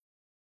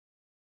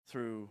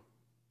through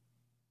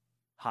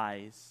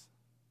highs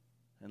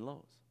and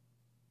lows.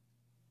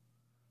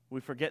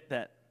 We forget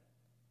that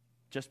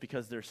just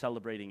because they're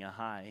celebrating a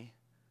high,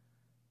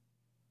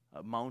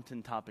 a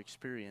mountaintop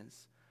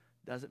experience,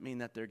 doesn't mean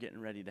that they're getting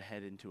ready to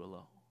head into a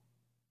low.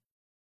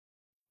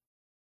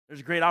 There's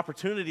a great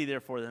opportunity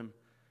there for them,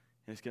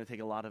 and it's going to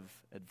take a lot of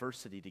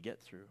adversity to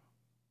get through.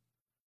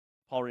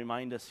 Paul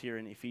reminds us here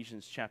in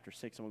Ephesians chapter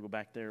 6, and we'll go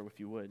back there if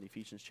you would,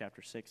 Ephesians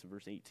chapter 6 and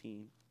verse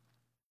 18.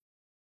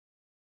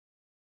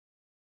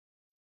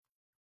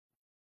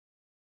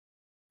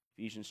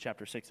 Ephesians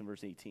chapter 6 and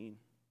verse 18.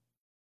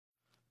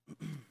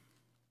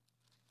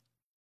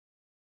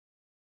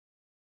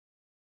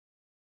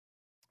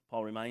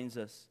 Paul reminds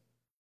us,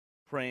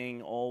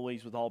 praying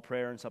always with all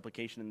prayer and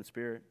supplication in the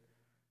Spirit,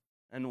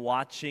 and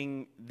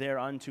watching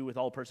thereunto with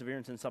all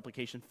perseverance and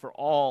supplication for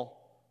all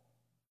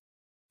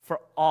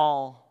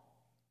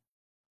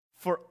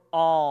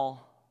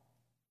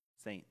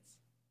saints.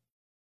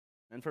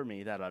 And for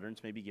me, that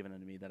utterance may be given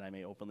unto me, that I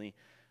may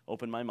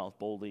open my mouth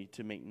boldly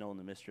to make known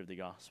the mystery of the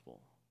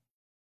gospel.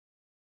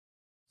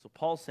 So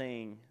Paul's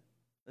saying,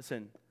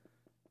 listen,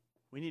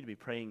 we need to be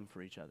praying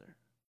for each other.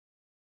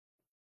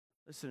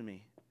 Listen to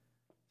me.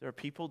 There are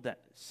people that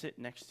sit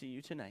next to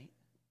you tonight.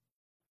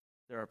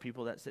 There are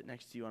people that sit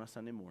next to you on a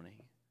Sunday morning.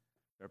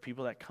 There are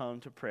people that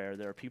come to prayer.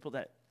 There are people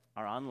that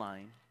are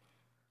online.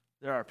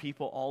 There are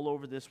people all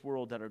over this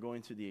world that are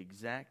going through the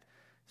exact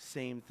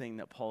same thing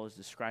that Paul is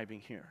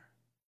describing here.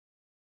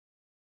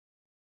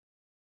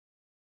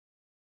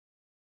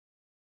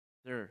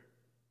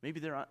 Maybe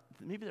they're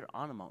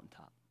on a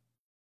mountaintop.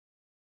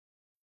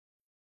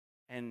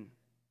 And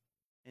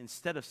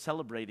instead of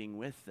celebrating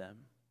with them,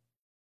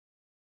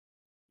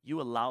 you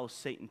allow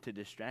Satan to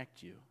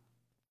distract you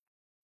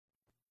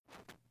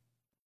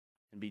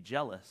and be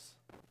jealous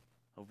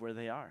of where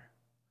they are.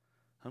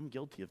 I'm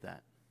guilty of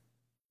that.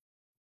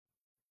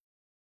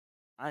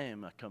 I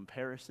am a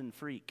comparison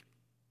freak.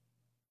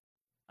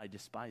 I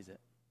despise it.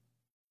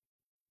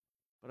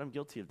 But I'm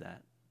guilty of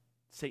that.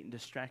 Satan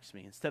distracts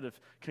me. Instead of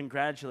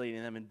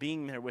congratulating them and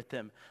being there with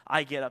them,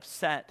 I get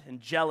upset and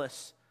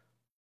jealous,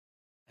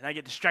 and I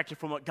get distracted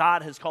from what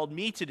God has called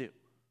me to do.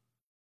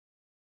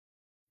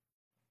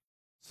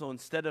 So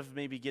instead of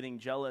maybe getting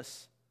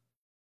jealous,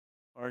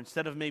 or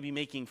instead of maybe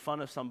making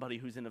fun of somebody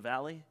who's in a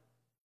valley,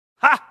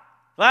 glad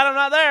I'm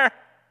not there.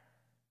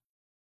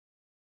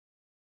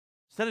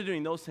 Instead of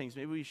doing those things,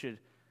 maybe we should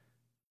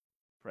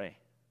pray.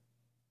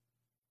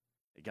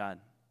 Hey, God,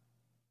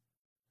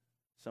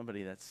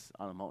 somebody that's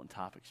on a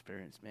mountaintop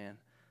experience, man,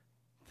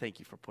 thank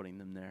you for putting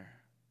them there.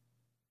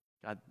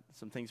 God,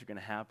 some things are going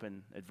to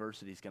happen.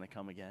 Adversity is going to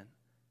come again.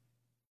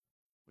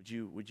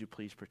 Would you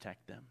please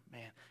protect them?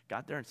 Man,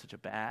 God, they're in such a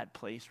bad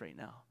place right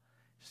now.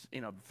 Just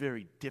in a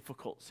very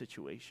difficult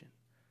situation.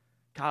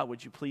 God,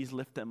 would you please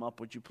lift them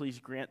up? Would you please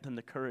grant them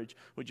the courage?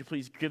 Would you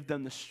please give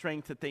them the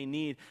strength that they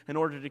need in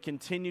order to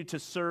continue to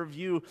serve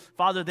you?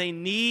 Father, they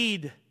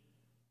need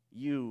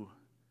you.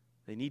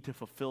 They need to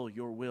fulfill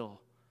your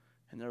will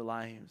in their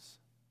lives.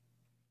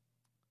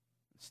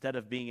 Instead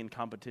of being in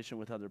competition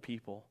with other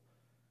people,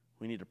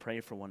 we need to pray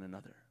for one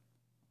another.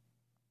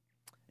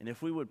 And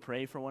if we would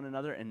pray for one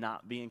another and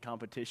not be in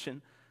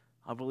competition,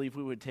 I believe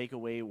we would take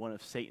away one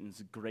of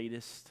Satan's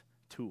greatest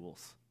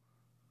tools.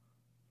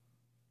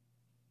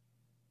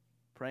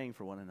 Praying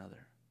for one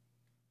another.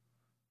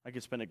 I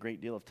could spend a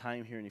great deal of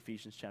time here in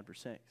Ephesians chapter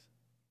 6.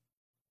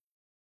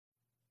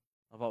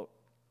 Let's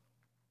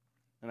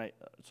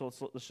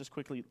just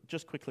quickly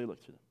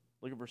look through them.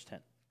 Look at verse 10.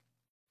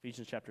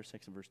 Ephesians chapter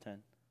 6 and verse 10.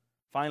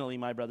 Finally,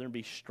 my brethren,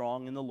 be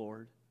strong in the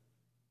Lord.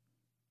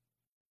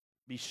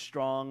 Be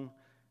strong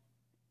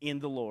in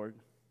the Lord.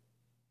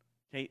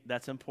 Okay,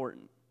 that's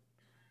important.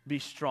 Be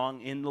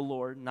strong in the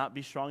Lord, not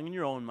be strong in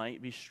your own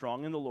might. Be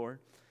strong in the Lord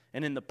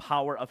and in the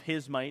power of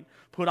His might.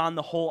 Put on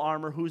the whole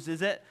armor. Whose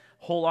is it?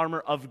 Whole armor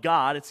of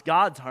God. It's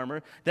God's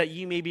armor, that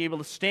ye may be able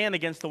to stand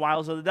against the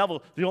wiles of the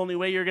devil. The only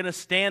way you're going to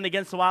stand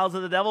against the wiles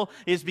of the devil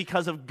is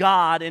because of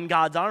God and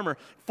God's armor.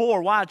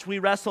 For, watch, we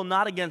wrestle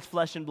not against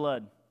flesh and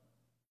blood,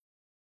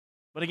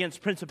 but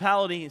against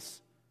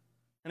principalities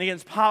and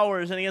against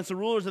powers and against the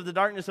rulers of the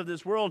darkness of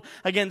this world,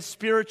 against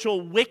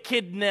spiritual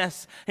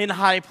wickedness in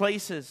high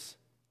places.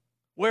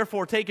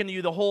 Wherefore, take unto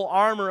you the whole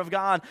armor of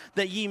God,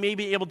 that ye may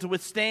be able to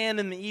withstand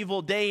in the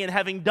evil day, and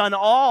having done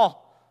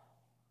all,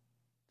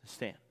 to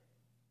stand.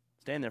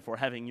 Stand therefore,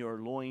 having your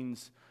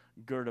loins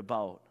girt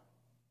about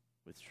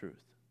with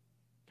truth.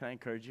 Can I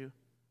encourage you?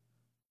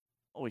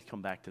 Always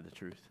come back to the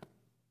truth.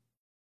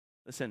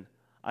 Listen,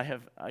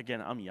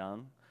 I'm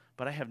young,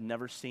 But I have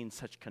never seen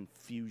such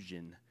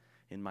confusion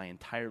in my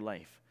entire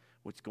life.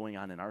 What's going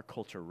on in our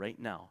culture right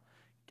now.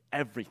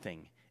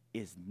 Everything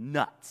is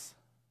nuts.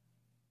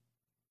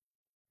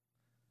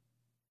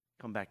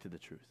 Come back to the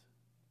truth.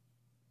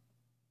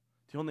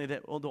 The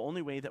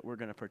only way that we're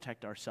going to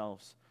protect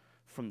ourselves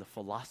from the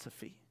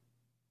philosophy,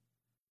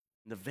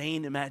 the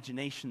vain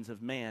imaginations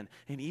of man,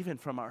 and even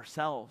from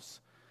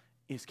ourselves,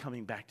 is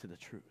coming back to the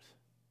truth.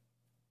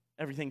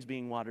 Everything's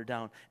being watered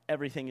down.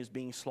 Everything is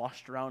being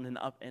sloshed around and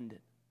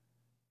upended.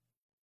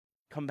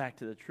 Come back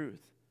to the truth.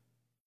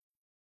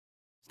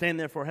 Stand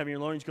therefore, having your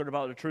loins girded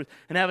about the truth,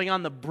 and having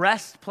on the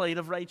breastplate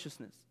of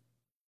righteousness,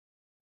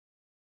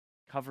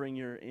 covering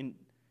your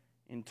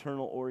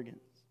internal organs.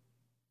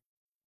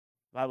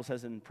 The Bible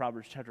says in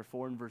Proverbs chapter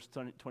 4 and verse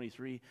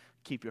 23,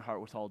 keep your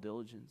heart with all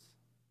diligence.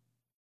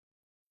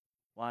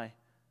 Why?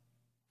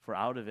 For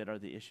out of it are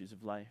the issues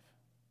of life.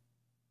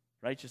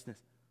 Righteousness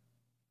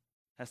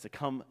has to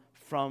come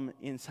from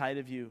inside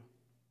of you.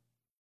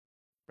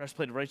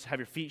 Breastplate of righteousness, have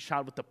your feet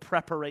shod with the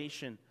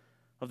preparation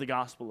of the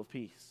gospel of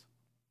peace.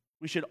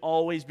 We should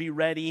always be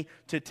ready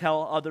to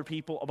tell other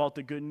people about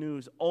the good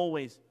news.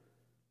 Always.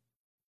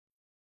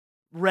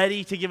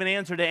 Ready to give an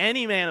answer to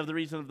any man of the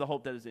reason of the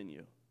hope that is in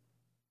you.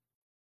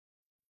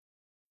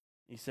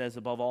 He says,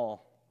 above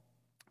all,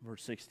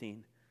 verse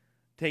 16,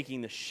 taking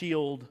the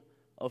shield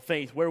of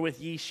faith, wherewith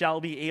ye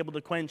shall be able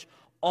to quench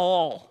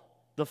all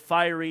the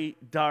fiery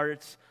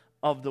darts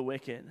of the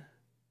wicked.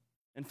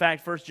 In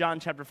fact, 1 John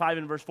chapter 5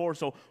 and verse 4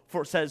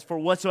 says, for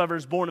whatsoever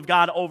is born of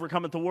God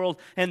overcometh the world,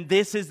 and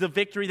this is the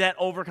victory that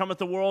overcometh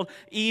the world,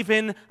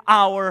 even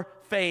our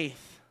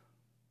faith.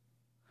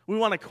 We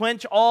want to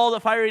quench all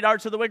the fiery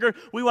darts of the wicked.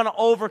 We want to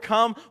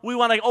overcome. We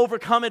want to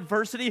overcome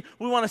adversity.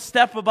 We want to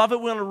step above it.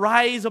 We want to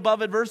rise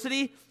above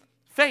adversity.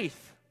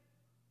 Faith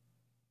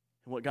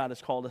in what God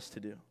has called us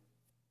to do.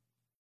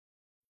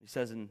 He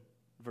says in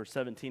verse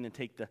 17, and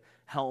take the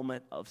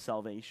helmet of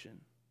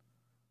salvation.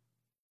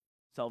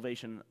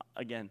 Salvation,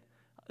 again,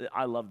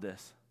 I love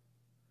this.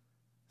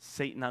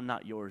 Satan, I'm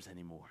not yours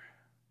anymore.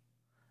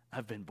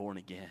 I've been born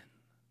again.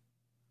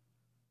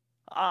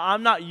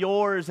 I'm not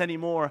yours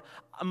anymore.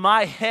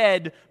 My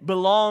head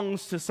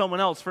belongs to someone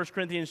else. 1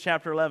 Corinthians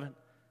chapter 11.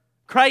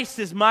 Christ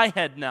is my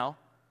head now.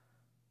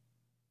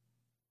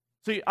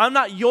 So I'm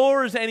not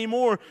yours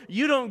anymore.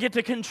 You don't get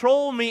to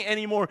control me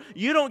anymore.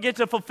 You don't get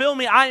to fulfill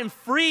me. I am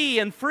free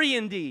and free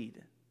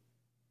indeed.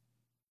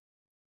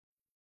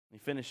 He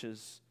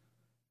finishes,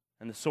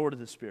 and the sword of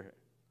the Spirit,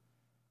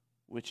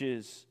 which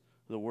is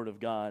the Word of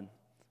God.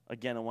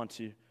 Again, I want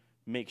to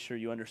make sure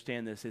you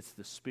understand this. It's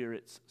the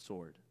Spirit's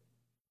sword.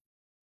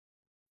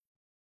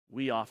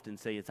 We often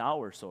say it's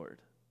our sword,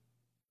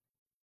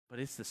 but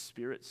it's the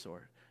Spirit's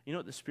sword. You know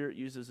what the Spirit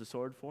uses the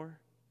sword for?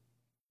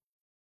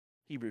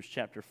 Hebrews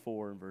chapter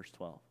 4 and verse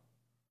 12.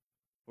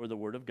 For the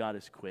word of God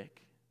is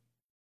quick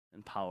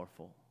and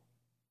powerful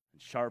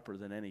and sharper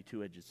than any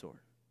two-edged sword,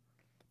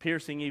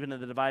 piercing even to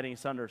the dividing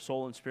asunder of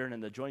soul and spirit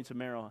and the joints of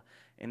marrow,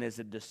 and is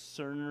a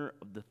discerner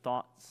of the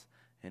thoughts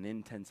and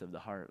intents of the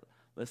heart.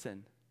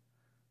 Listen,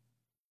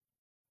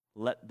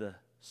 let the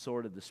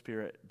sword of the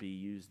Spirit be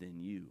used in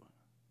you.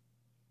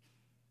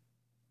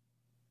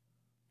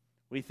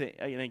 We think,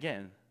 and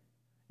again,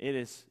 it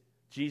is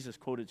Jesus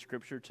quoted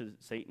scripture to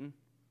Satan,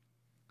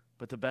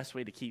 but the best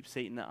way to keep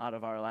Satan out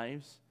of our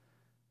lives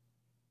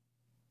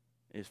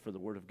is for the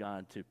word of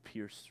God to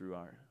pierce through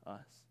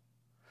us.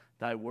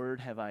 Thy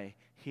word have I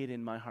hid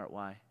in my heart.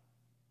 Why?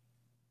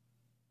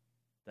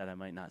 That I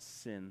might not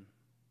sin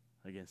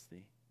against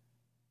thee.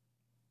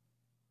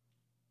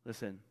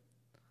 Listen,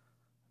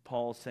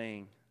 Paul's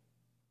saying,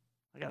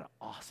 I got an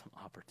awesome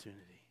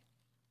opportunity.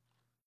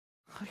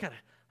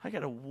 I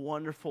got a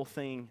wonderful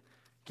thing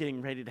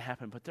getting ready to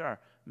happen, but there are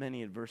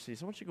many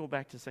adversities. I want you to go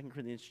back to 2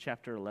 Corinthians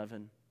chapter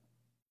 11,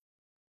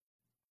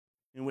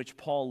 in which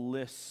Paul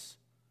lists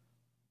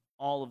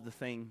all of the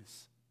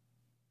things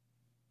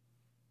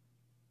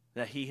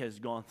that he has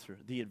gone through,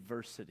 the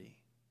adversity,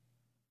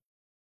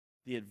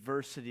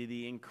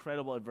 the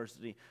incredible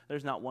adversity.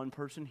 There's not one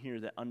person here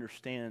that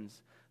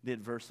understands the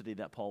adversity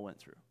that Paul went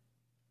through.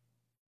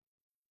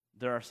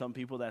 There are some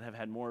people that have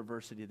had more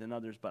adversity than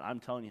others, but I'm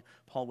telling you,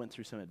 Paul went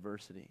through some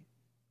adversity.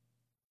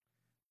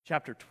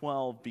 Chapter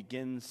 12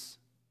 begins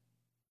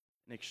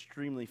an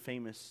extremely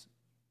famous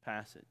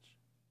passage.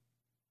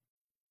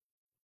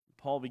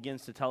 Paul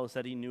begins to tell us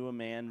that he knew a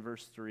man,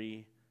 verse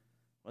 3,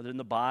 whether in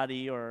the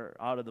body or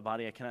out of the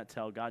body, I cannot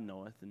tell, God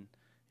knoweth. And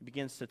he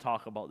begins to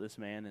talk about this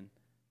man. And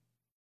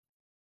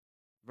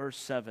verse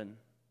 7,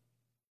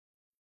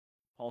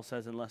 Paul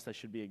says, unless I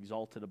should be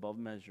exalted above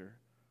measure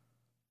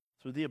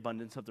through the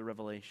abundance of the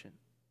revelation.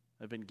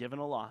 I've been given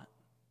a lot.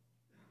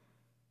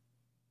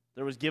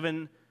 There was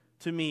given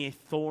to me a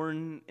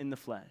thorn in the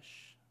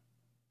flesh.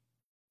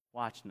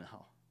 Watch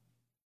now.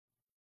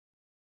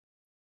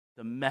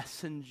 The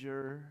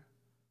messenger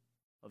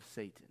of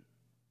Satan,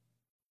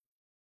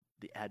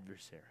 the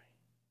adversary,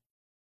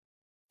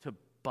 to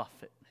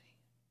buffet me,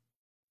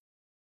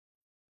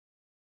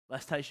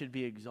 lest I should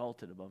be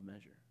exalted above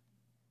measure.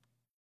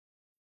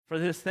 For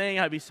this thing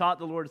I besought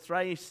the Lord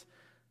thrice,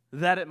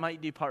 that it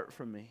might depart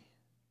from me.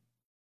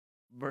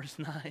 Verse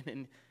 9,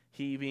 and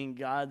he, being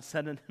God,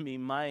 said unto me,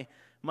 My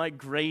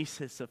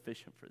grace is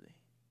sufficient for thee.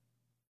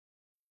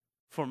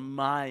 For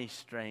my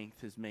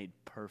strength is made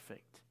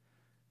perfect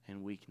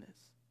in weakness.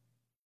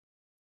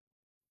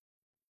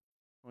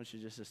 I want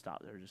you just to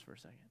stop there just for a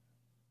second.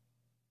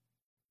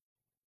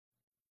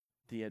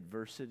 The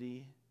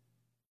adversity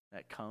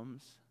that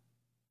comes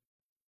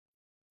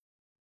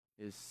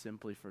is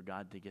simply for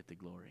God to get the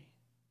glory.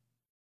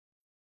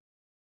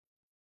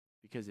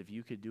 Because if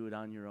you could do it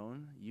on your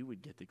own, you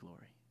would get the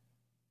glory.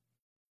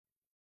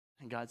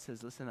 And God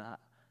says, listen,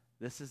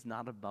 this is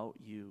not about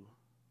you.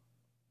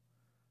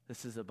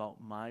 This is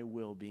about my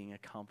will being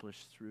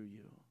accomplished through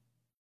you.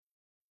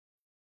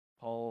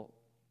 Paul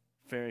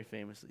very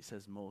famously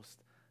says,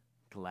 most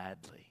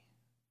gladly.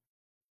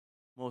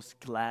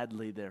 Most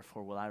gladly,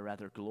 therefore, will I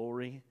rather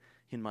glory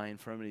in my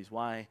infirmities.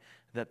 Why?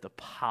 That the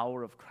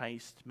power of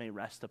Christ may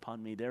rest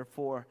upon me.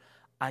 Therefore,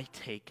 I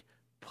take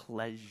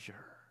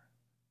pleasure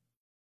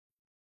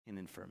in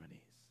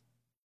infirmities,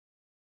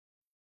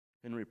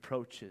 in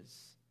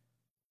reproaches,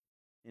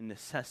 in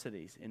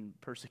necessities, in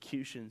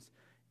persecutions,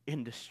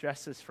 in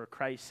distresses for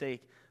Christ's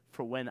sake.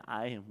 For when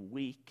I am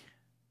weak,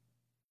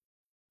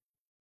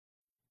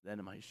 then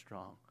am I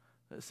strong.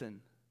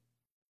 Listen,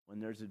 when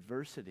there's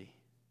adversity,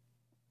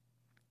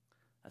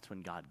 that's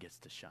when God gets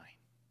to shine.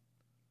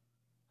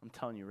 I'm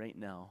telling you right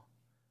now,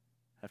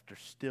 after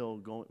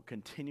still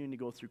continuing to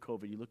go through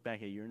COVID, you look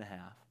back a year and a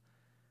half,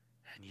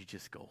 and you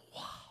just go,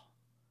 wow,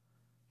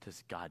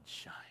 does God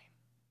shine?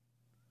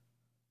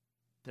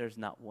 There's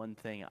not one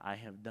thing I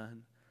have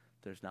done.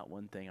 There's not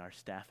one thing our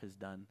staff has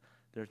done.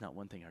 There's not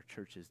one thing our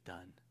church has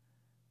done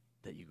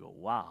that you go,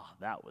 wow,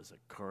 that was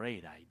a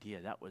great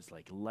idea. That was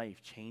like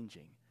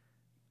life-changing.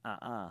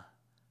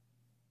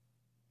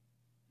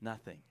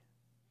 Nothing.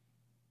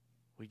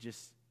 We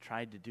just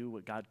tried to do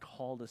what God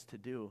called us to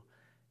do.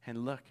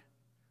 And look,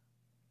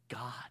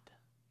 God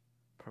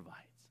provides.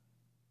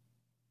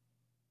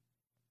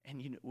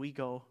 And we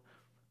go,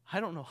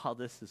 I don't know how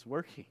this is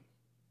working.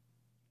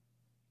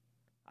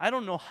 I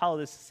don't know how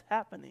this is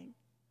happening.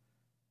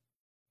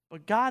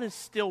 But God is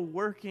still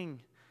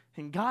working.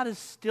 And God is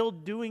still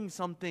doing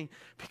something.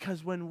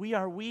 Because when we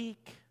are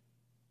weak,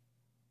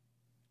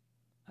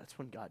 that's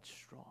when God's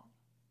strong.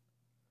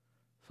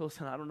 So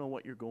listen, I don't know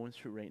what you're going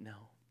through right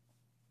now.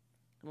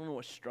 I don't know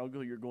what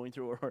struggle you're going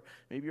through, or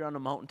maybe you're on a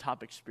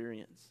mountaintop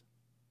experience.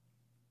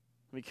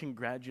 We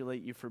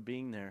congratulate you for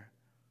being there.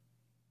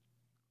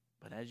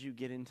 But as you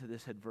get into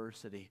this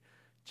adversity,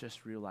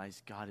 just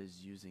realize God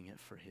is using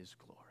it for His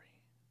glory.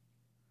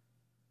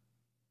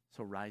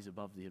 So rise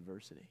above the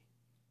adversity.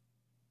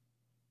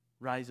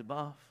 Rise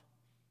above.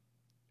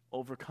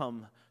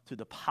 Overcome through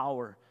the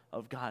power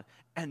of God.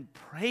 And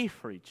pray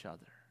for each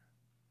other.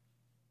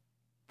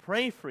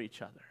 Pray for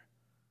each other.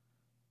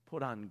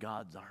 Put on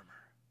God's armor.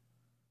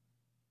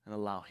 And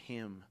allow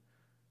Him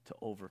to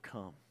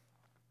overcome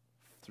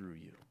through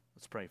you.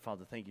 Let's pray.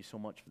 Father, thank you so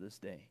much for this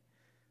day.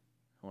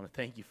 I want to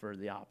thank you for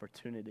the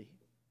opportunity.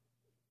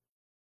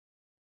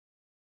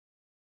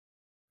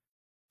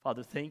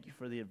 Father, thank you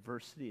for the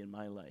adversity in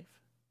my life.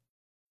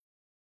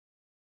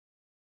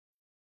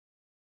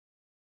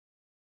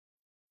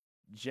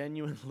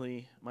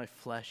 Genuinely, my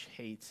flesh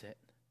hates it.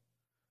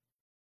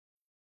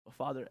 But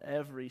Father,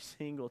 every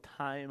single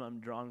time I'm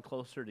drawn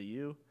closer to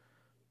you,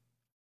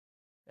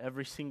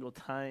 every single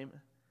time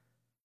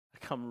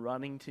I come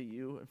running to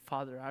you, and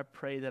Father, I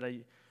pray that I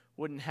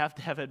wouldn't have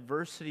to have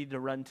adversity to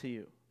run to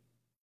you.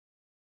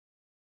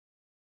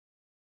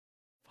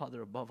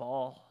 Father, above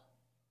all,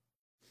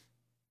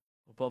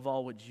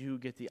 would you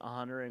get the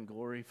honor and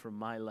glory for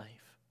my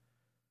life.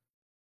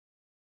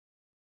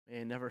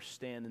 May I never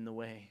stand in the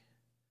way.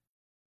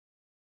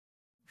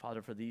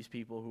 Father, for these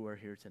people who are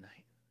here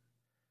tonight,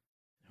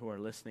 who are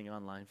listening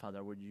online,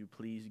 Father, would you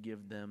please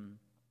give them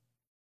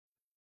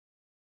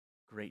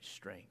great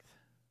strength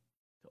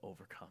to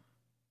overcome,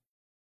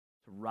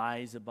 to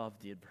rise above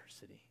the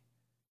adversity,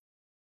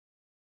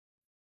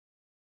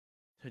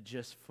 to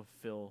just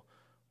fulfill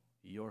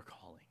your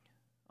calling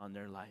on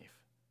their life.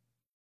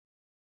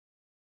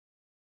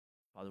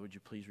 Father, would you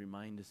please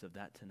remind us of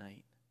that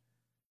tonight?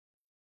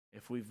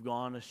 If we've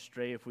gone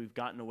astray, if we've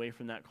gotten away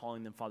from that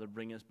calling, then Father,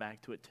 bring us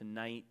back to it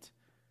tonight.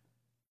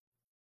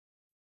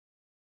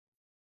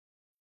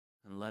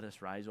 And let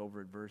us rise over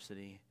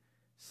adversity.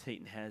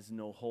 Satan has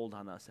no hold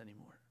on us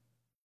anymore.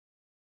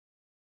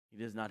 He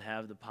does not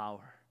have the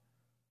power.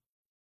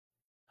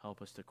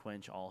 Help us to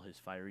quench all his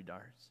fiery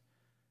darts.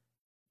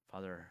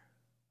 Father,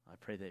 I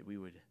pray that we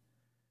would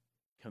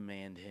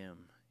command him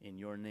in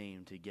your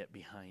name to get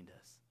behind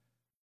us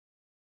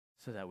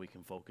so that we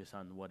can focus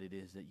on what it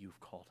is that you've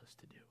called us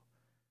to do.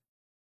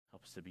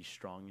 Help us to be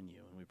strong in you.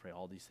 And we pray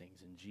all these things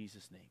in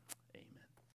Jesus' name. Amen.